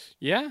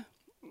 Yeah.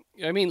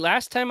 I mean,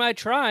 last time I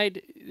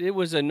tried, it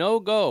was a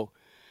no-go.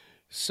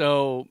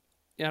 So,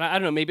 I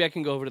don't know, maybe I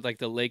can go over to like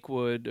the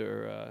Lakewood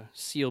or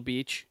Seal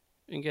Beach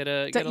and get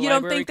a You library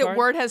don't think card? that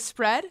word has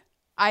spread?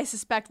 I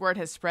suspect word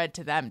has spread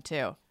to them,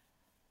 too.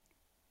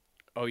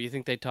 Oh, you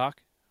think they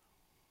talk?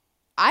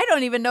 I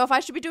don't even know if I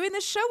should be doing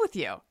this show with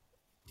you.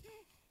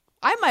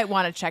 I might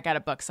want to check out a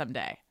book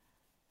someday.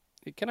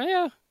 Can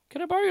I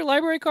borrow your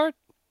library card?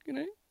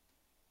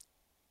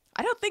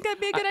 I don't think that'd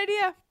be a good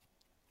idea.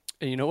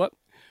 And you know what?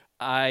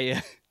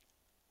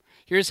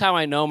 Here's how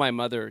I know my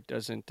mother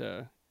doesn't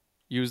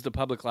use the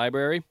public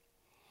library.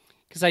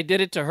 Because I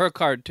did it to her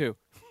card, too.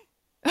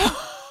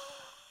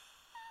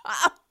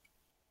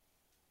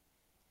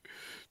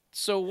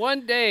 So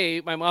one day,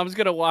 my mom's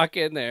going to walk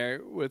in there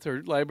with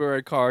her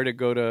library card and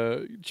go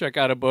to check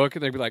out a book,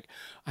 and they'll be like,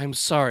 "I'm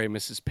sorry,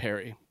 Mrs.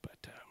 Perry,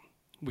 but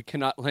we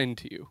cannot lend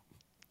to you."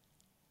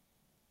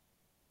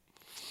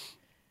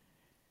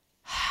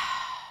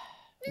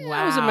 Wow,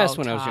 I was a mess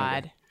when I was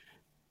Todd.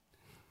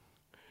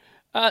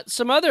 younger.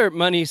 Some other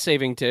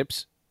money-saving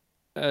tips.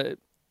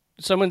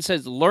 Someone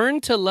says, learn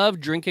to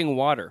love drinking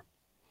water.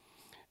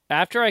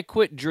 After I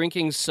quit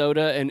drinking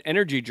soda and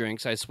energy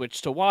drinks, I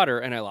switched to water,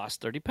 and I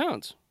lost 30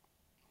 pounds.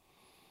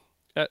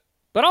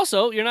 But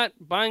also, you're not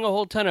buying a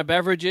whole ton of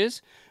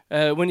beverages.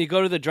 When you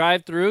go to the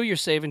drive-thru, you're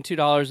saving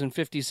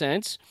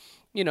 $2.50.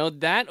 You know,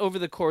 that over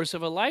the course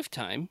of a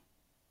lifetime,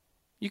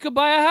 you could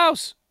buy a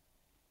house.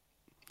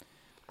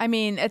 I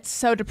mean, it's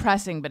so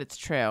depressing, but it's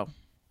true.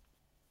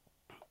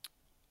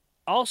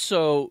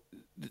 Also,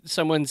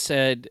 someone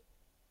said,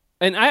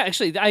 and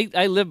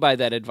I live by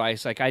that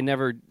advice. Like, I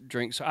never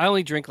drink. So I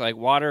only drink like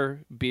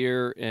water,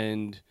 beer,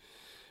 and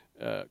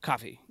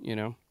coffee, you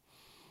know.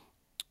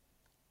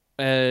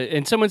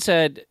 And someone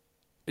said,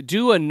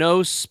 do a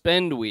no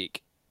spend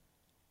week.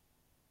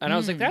 And I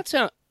was like,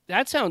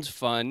 that sounds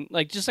fun.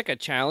 Like, just like a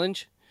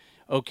challenge.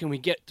 Oh, can we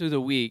get through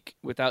the week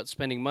without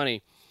spending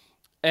money?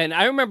 And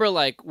I remember,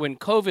 like, when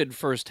COVID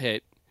first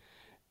hit,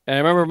 and I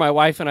remember my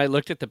wife and I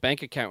looked at the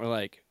bank account. We're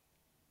like,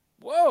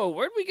 whoa,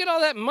 where'd we get all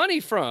that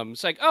money from?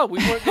 It's like, oh, we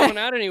weren't going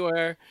out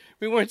anywhere.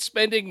 We weren't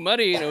spending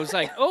money. And it was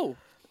like,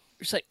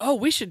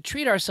 we should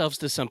treat ourselves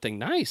to something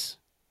nice,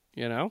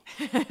 you know?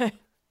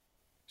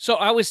 So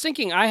I was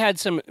thinking I had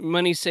some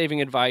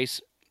money-saving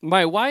advice.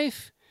 My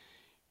wife,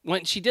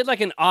 when she did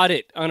like an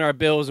audit on our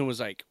bills and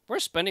was like, we're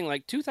spending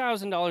like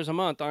 $2,000 a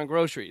month on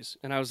groceries.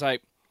 And I was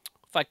like,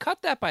 if I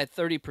cut that by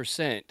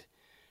 30%,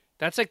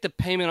 that's like the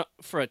payment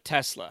for a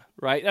Tesla,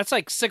 right? That's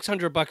like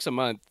 $600 a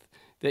month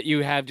that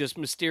you have just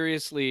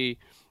mysteriously,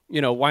 you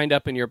know, wind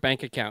up in your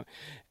bank account.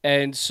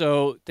 And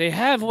so they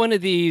have one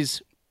of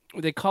these,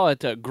 they call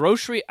it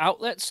grocery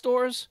outlet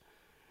stores.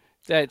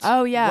 That's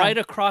right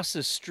across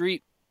the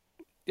street.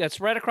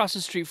 That's right across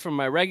the street from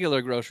my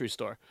regular grocery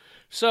store.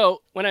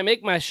 So when I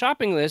make my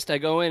shopping list, I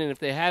go in, and if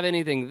they have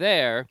anything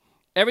there,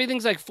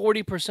 everything's like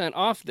 40%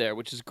 off there,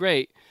 which is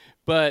great.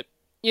 But,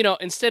 you know,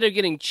 instead of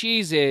getting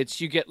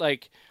Cheez-Its, you get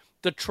like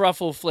the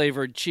truffle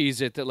flavored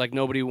Cheez-It that like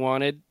nobody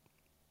wanted.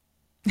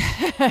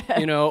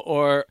 You know,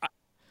 or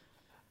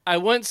I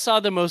once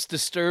saw the most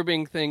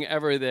disturbing thing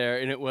ever there,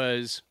 and it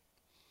was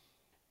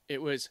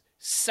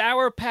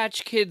Sour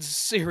Patch Kids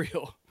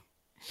cereal.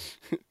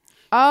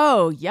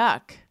 Oh,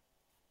 yuck.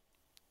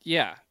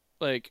 Yeah,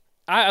 like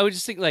I would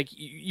just think like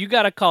you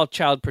got to call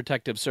Child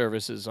Protective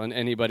Services on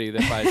anybody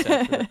that buys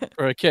that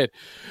for a kid.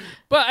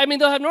 But I mean,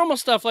 they'll have normal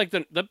stuff like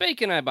the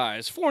bacon I buy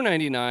is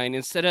 $4.99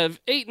 instead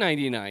of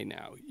 $8.99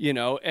 now. You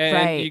know,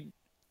 and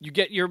you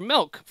get your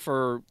milk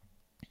for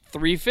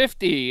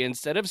 $3.50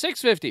 instead of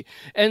 $6.50,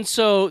 and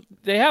so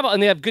they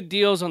have good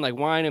deals on like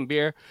wine and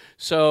beer.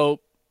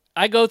 So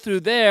I go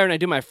through there and I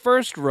do my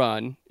first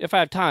run. If I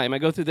have time, I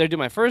go through there, do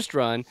my first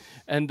run,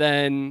 and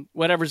then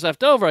whatever's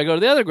left over, I go to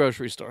the other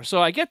grocery store.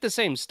 So I get the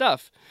same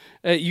stuff.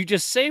 You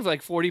just save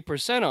like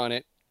 40% on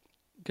it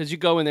because you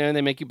go in there and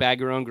they make you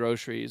bag your own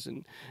groceries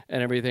and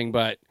everything.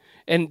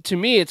 And to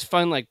me, it's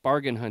fun, like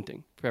bargain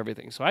hunting for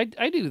everything. So I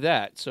do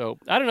that. So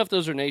I don't know if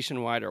those are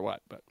nationwide or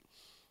what, but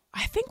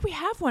I think we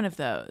have one of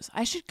those.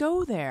 I should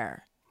go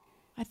there.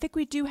 I think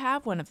we do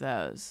have one of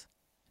those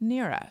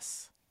near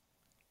us.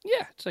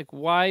 Yeah, it's like,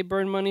 why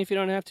burn money if you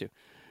don't have to?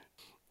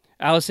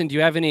 Allison, do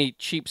you have any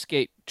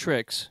cheapskate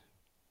tricks?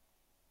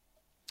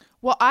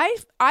 Well, I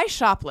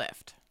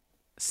shoplift.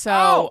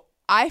 So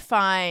I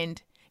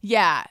find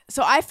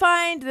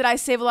that I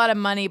save a lot of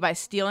money by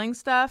stealing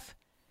stuff,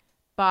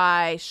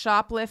 by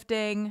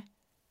shoplifting,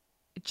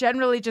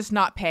 generally just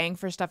not paying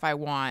for stuff I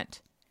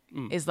want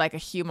is like a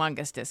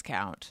humongous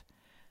discount.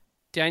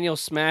 Daniel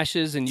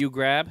smashes and you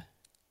grab?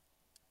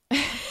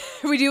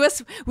 We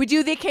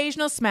do the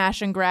occasional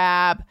smash and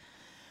grab.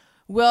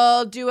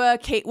 We'll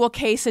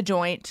case a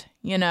joint,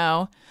 you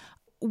know.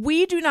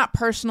 We do not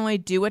personally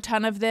do a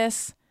ton of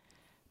this,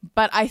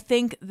 but I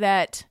think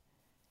that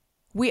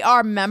we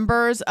are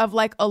members of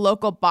like a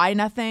local Buy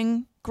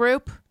Nothing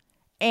group,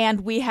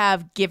 and we've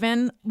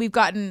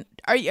gotten.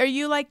 Are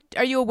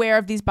you aware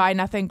of these Buy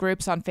Nothing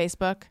groups on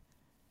Facebook?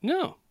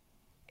 No.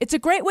 It's a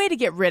great way to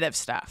get rid of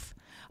stuff.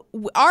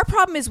 Our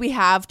problem is we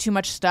have too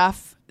much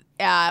stuff.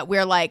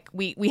 We're like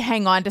we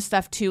hang on to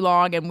stuff too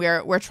long, and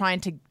we're trying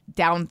to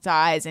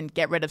downsize and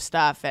get rid of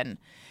stuff. And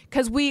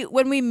because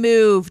when we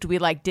moved, we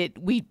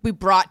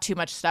brought too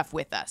much stuff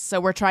with us, so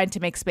we're trying to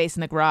make space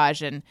in the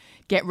garage and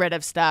get rid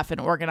of stuff and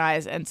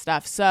organize and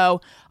stuff. So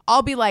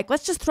I'll be like,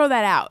 let's just throw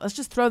that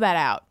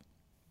out,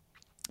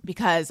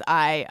 because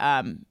I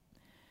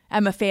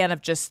am a fan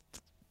of just,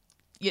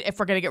 if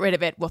we're gonna get rid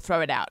of it, we'll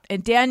throw it out.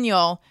 And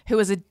Daniel, who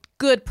is a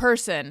good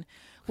person,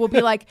 will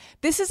be like,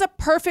 this is a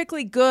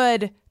perfectly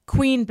good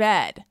queen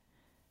bed.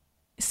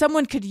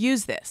 Someone could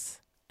use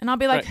this. And I'll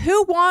be like, right.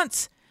 Who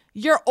wants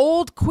your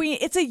old queen?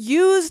 It's a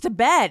used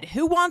bed.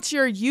 Who wants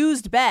your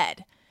used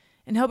bed?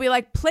 And he'll be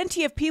like,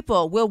 plenty of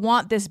people will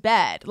want this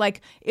bed.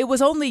 Like, it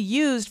was only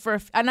used for,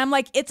 and I'm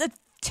like, it's a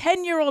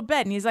 10-year-old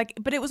bed. And he's like,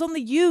 but it was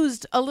only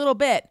used a little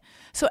bit.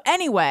 So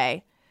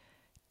anyway,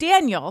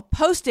 Daniel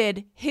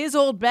posted his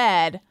old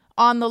bed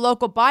on the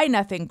local Buy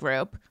Nothing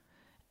group,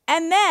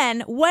 and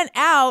then went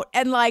out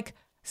and like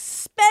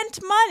spent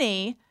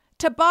money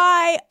to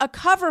buy a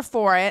cover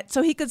for it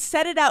so he could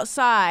set it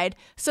outside.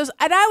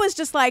 And I was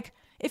just like,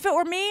 if it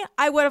were me,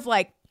 I would have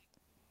like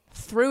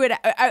threw it.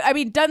 I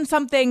mean, done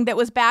something that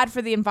was bad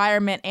for the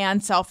environment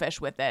and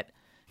selfish with it.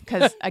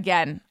 because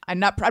again, I'm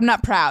not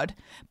proud.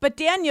 But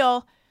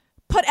Daniel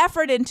put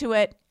effort into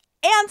it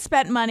and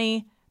spent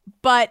money,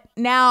 but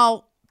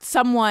now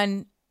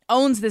someone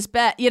owns this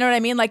bet. You know what I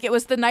mean? Like, it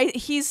was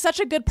he's such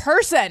a good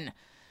person.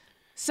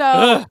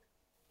 So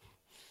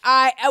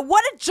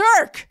what a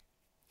jerk,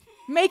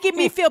 making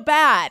me feel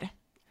bad.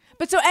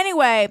 But so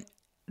anyway,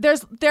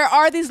 there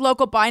are these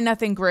local Buy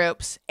Nothing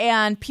groups,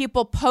 and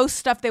people post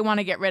stuff they want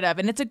to get rid of.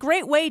 And it's a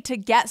great way to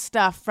get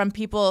stuff from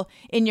people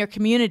in your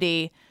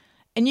community.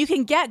 And you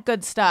can get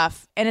good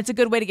stuff, and it's a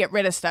good way to get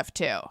rid of stuff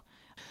too.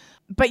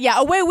 But yeah,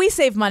 a way we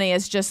save money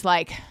is just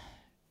like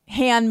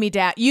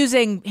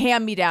using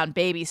hand-me-down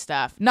baby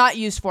stuff. Not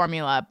used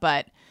formula,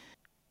 but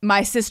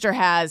my sister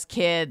has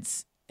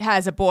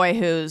a boy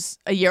who's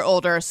a year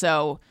older,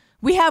 so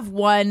we have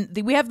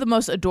the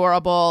most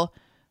adorable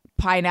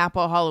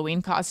pineapple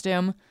Halloween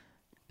costume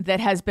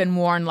that has been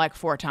worn like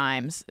 4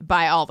 times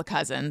by all the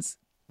cousins.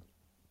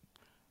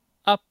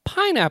 A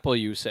pineapple,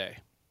 you say?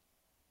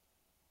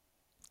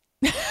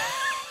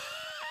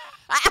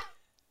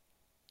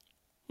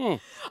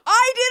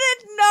 I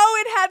didn't know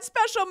it had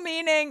special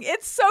meaning.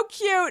 It's so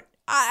cute.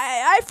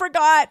 I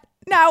forgot.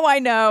 Now I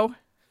know.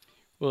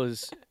 Well,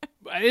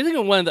 I think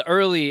in one of the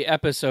early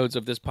episodes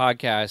of this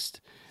podcast,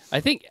 I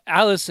think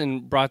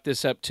Allison brought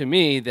this up to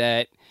me,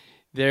 that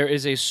there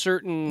is a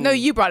certain... No,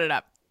 you brought it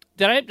up.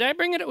 Did I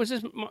bring it up? Was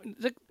this...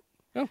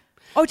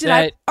 Oh, did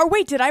I? Or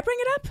wait, did I bring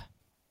it up?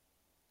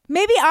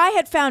 Maybe I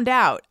had found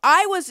out.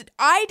 I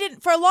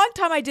didn't, for a long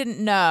time I didn't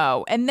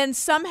know. And then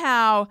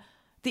somehow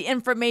the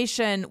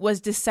information was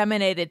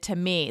disseminated to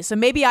me. So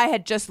maybe I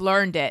had just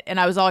learned it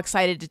and I was all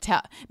excited to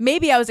tell.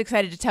 Maybe I was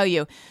excited to tell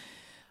you.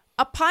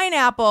 A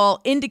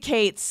pineapple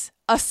indicates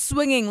a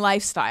swinging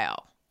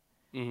lifestyle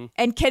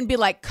and can be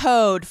like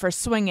code for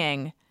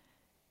swinging.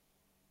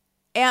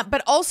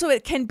 But also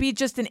it can be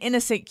just an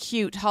innocent,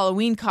 cute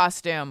Halloween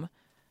costume.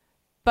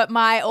 But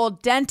my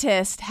old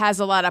dentist has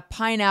a lot of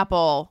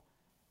pineapple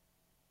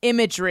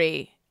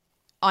imagery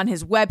on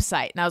his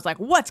website. And I was like,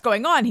 what's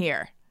going on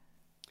here?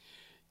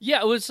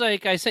 Yeah, it was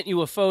like I sent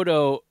you a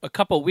photo a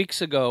couple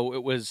weeks ago.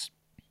 It was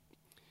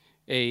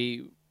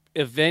a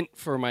event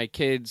for my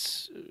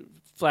kids'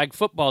 flag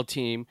football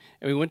team,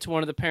 and we went to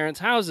one of the parents'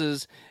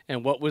 houses,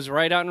 and what was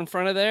right out in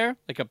front of there?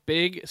 Like a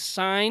big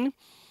sign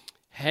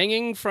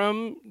hanging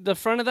from the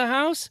front of the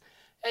house?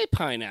 A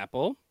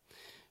pineapple.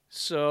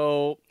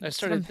 So I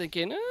started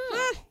thinking,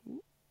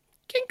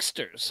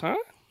 gangsters, huh?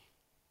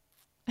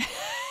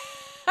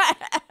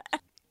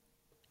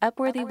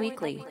 Upworthy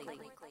Weekly.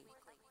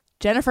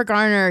 Jennifer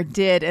Garner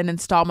did an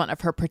installment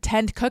of her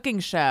pretend cooking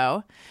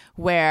show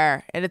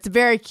and it's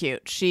very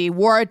cute. She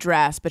wore a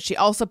dress, but she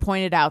also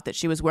pointed out that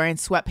she was wearing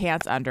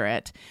sweatpants under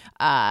it.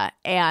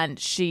 And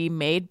she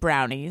made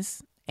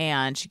brownies,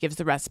 and she gives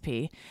the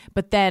recipe.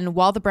 But then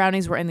while the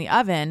brownies were in the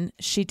oven,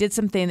 she did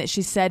something that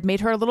she said made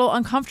her a little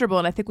uncomfortable,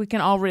 and I think we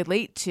can all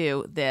relate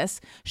to this.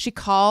 She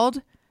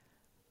called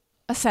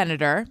a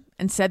senator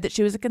and said that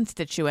she was a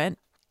constituent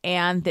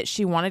and that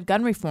she wanted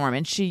gun reform,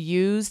 and she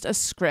used a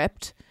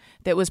script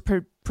that was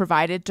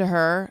provided to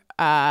her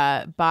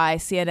by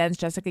CNN's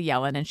Jessica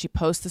Yellen, and she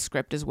posts the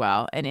script as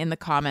well. And in the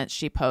comments,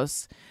 she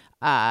posts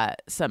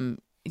some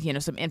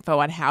info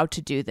on how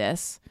to do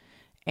this.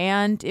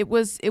 And it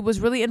was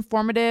really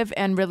informative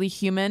and really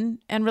human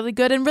and really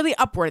good and really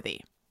Upworthy.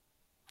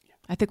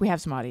 I think we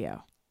have some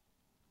audio.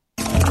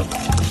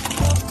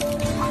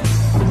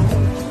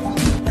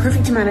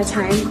 Perfect amount of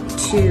time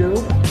to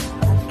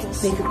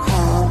make a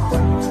call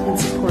in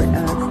support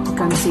of the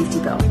gun safety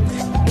bill.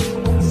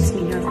 Makes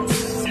me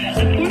nervous.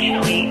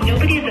 Unfortunately,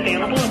 nobody is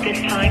available at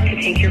this time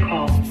to take your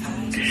call.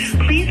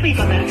 Please leave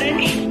a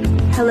message.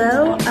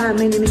 Hello, my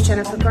name is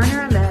Jennifer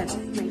Garner. I'm at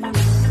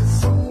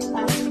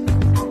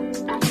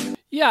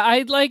Yeah,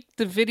 I like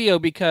the video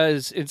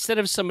because instead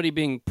of somebody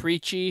being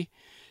preachy,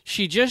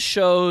 she just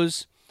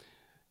shows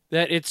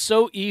that it's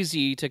so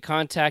easy to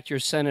contact your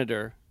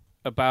senator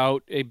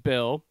about a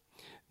bill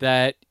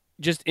that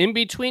just in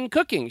between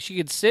cooking, she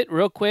could sit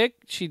real quick.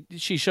 She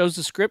shows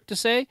the script to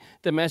say,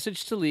 the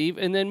message to leave,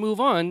 and then move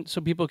on so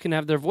people can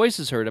have their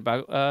voices heard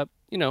about,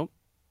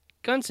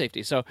 gun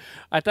safety. So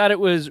I thought it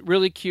was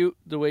really cute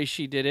the way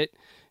she did it.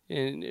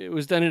 And it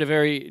was done in a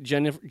very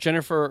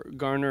Jennifer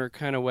Garner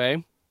kind of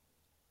way.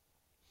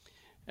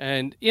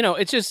 And,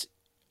 it's just,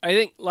 I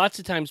think lots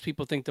of times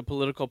people think the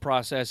political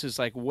process is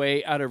like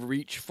way out of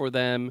reach for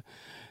them,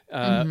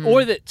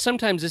 or that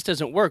sometimes this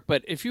doesn't work.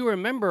 But if you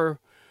remember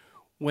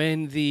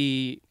when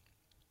they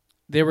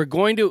were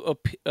going to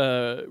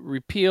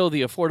repeal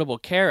the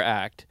Affordable Care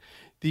Act,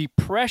 the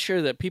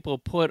pressure that people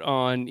put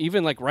on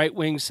even like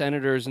right-wing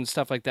senators and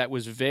stuff like that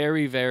was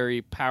very,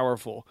 very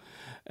powerful.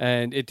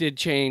 And it did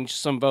change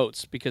some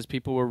votes because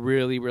people were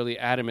really, really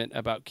adamant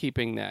about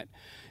keeping that.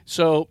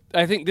 So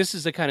I think this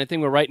is the kind of thing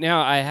where right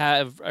now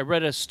I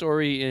read a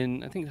story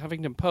in, I think,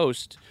 Huffington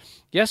Post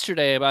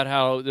yesterday about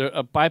how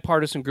a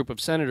bipartisan group of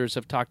senators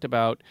have talked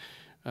about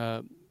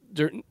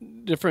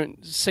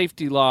different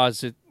safety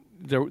laws that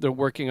they're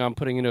working on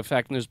putting into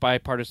effect, and there's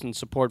bipartisan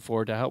support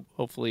for it to help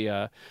hopefully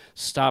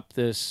stop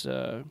this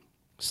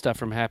stuff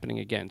from happening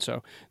again.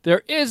 So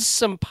there is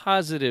some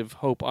positive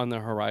hope on the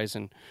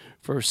horizon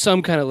for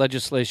some kind of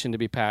legislation to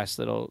be passed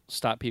that'll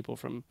stop people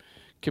from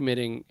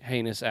committing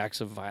heinous acts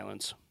of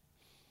violence.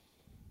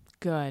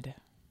 Good.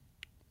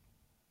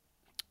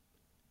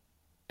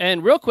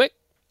 And real quick,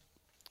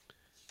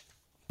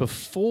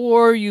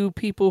 before you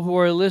people who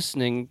are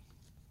listening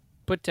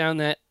put down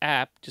that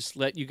app, just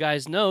let you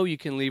guys know you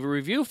can leave a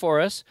review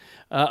for us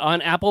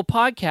on Apple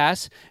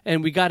Podcasts.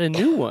 And we got a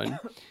new one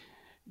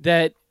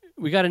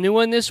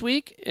this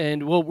week,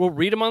 and we'll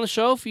read them on the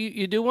show if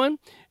you do one.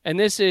 And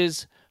this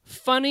is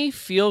Funny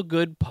Feel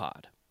Good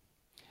Pod.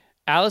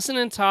 Allison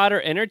and Todd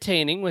are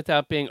entertaining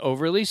without being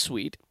overly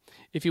sweet.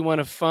 If you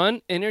want a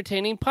fun,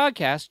 entertaining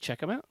podcast, check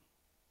them out.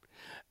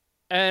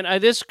 And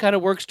this kind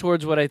of works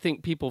towards what I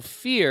think people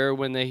fear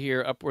when they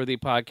hear Upworthy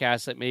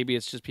podcasts, that maybe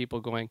it's just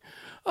people going,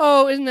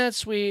 oh, isn't that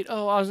sweet?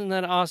 Oh, isn't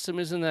that awesome?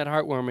 Isn't that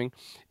heartwarming?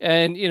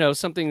 And,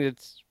 something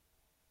that's,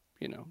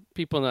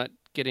 people not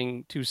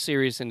getting too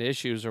serious into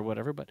issues or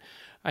whatever. But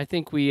I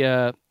think we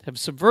have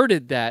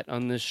subverted that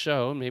on this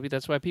show. Maybe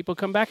that's why people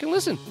come back and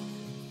listen.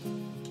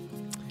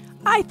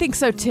 I think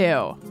so,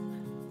 too.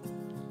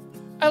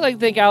 I'd like to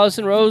thank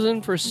Allison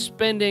Rosen for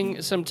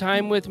spending some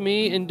time with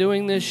me in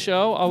doing this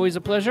show. Always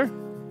a pleasure.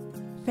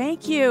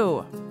 Thank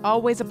you.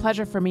 Always a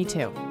pleasure for me,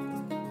 too.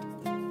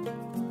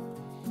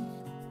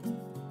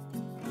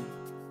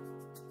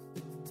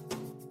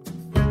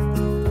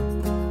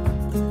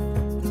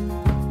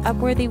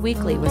 Upworthy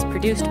Weekly was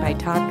produced by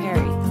Todd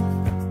Perry.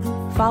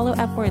 Follow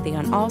Upworthy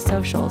on all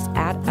socials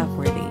at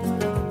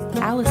Upworthy.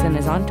 Allison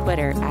is on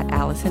Twitter at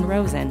Allison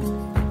Rosen.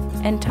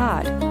 And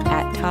Todd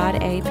at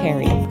Todd A.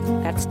 Perry.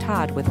 That's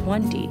Todd with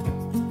 1 D.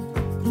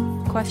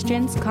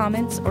 Questions,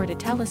 comments, or to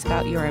tell us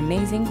about your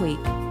amazing week,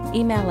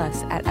 email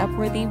us at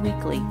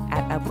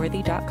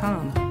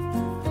upworthyweekly@upworthy.com.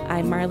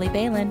 I'm Marley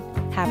Balin.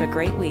 Have a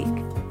great week.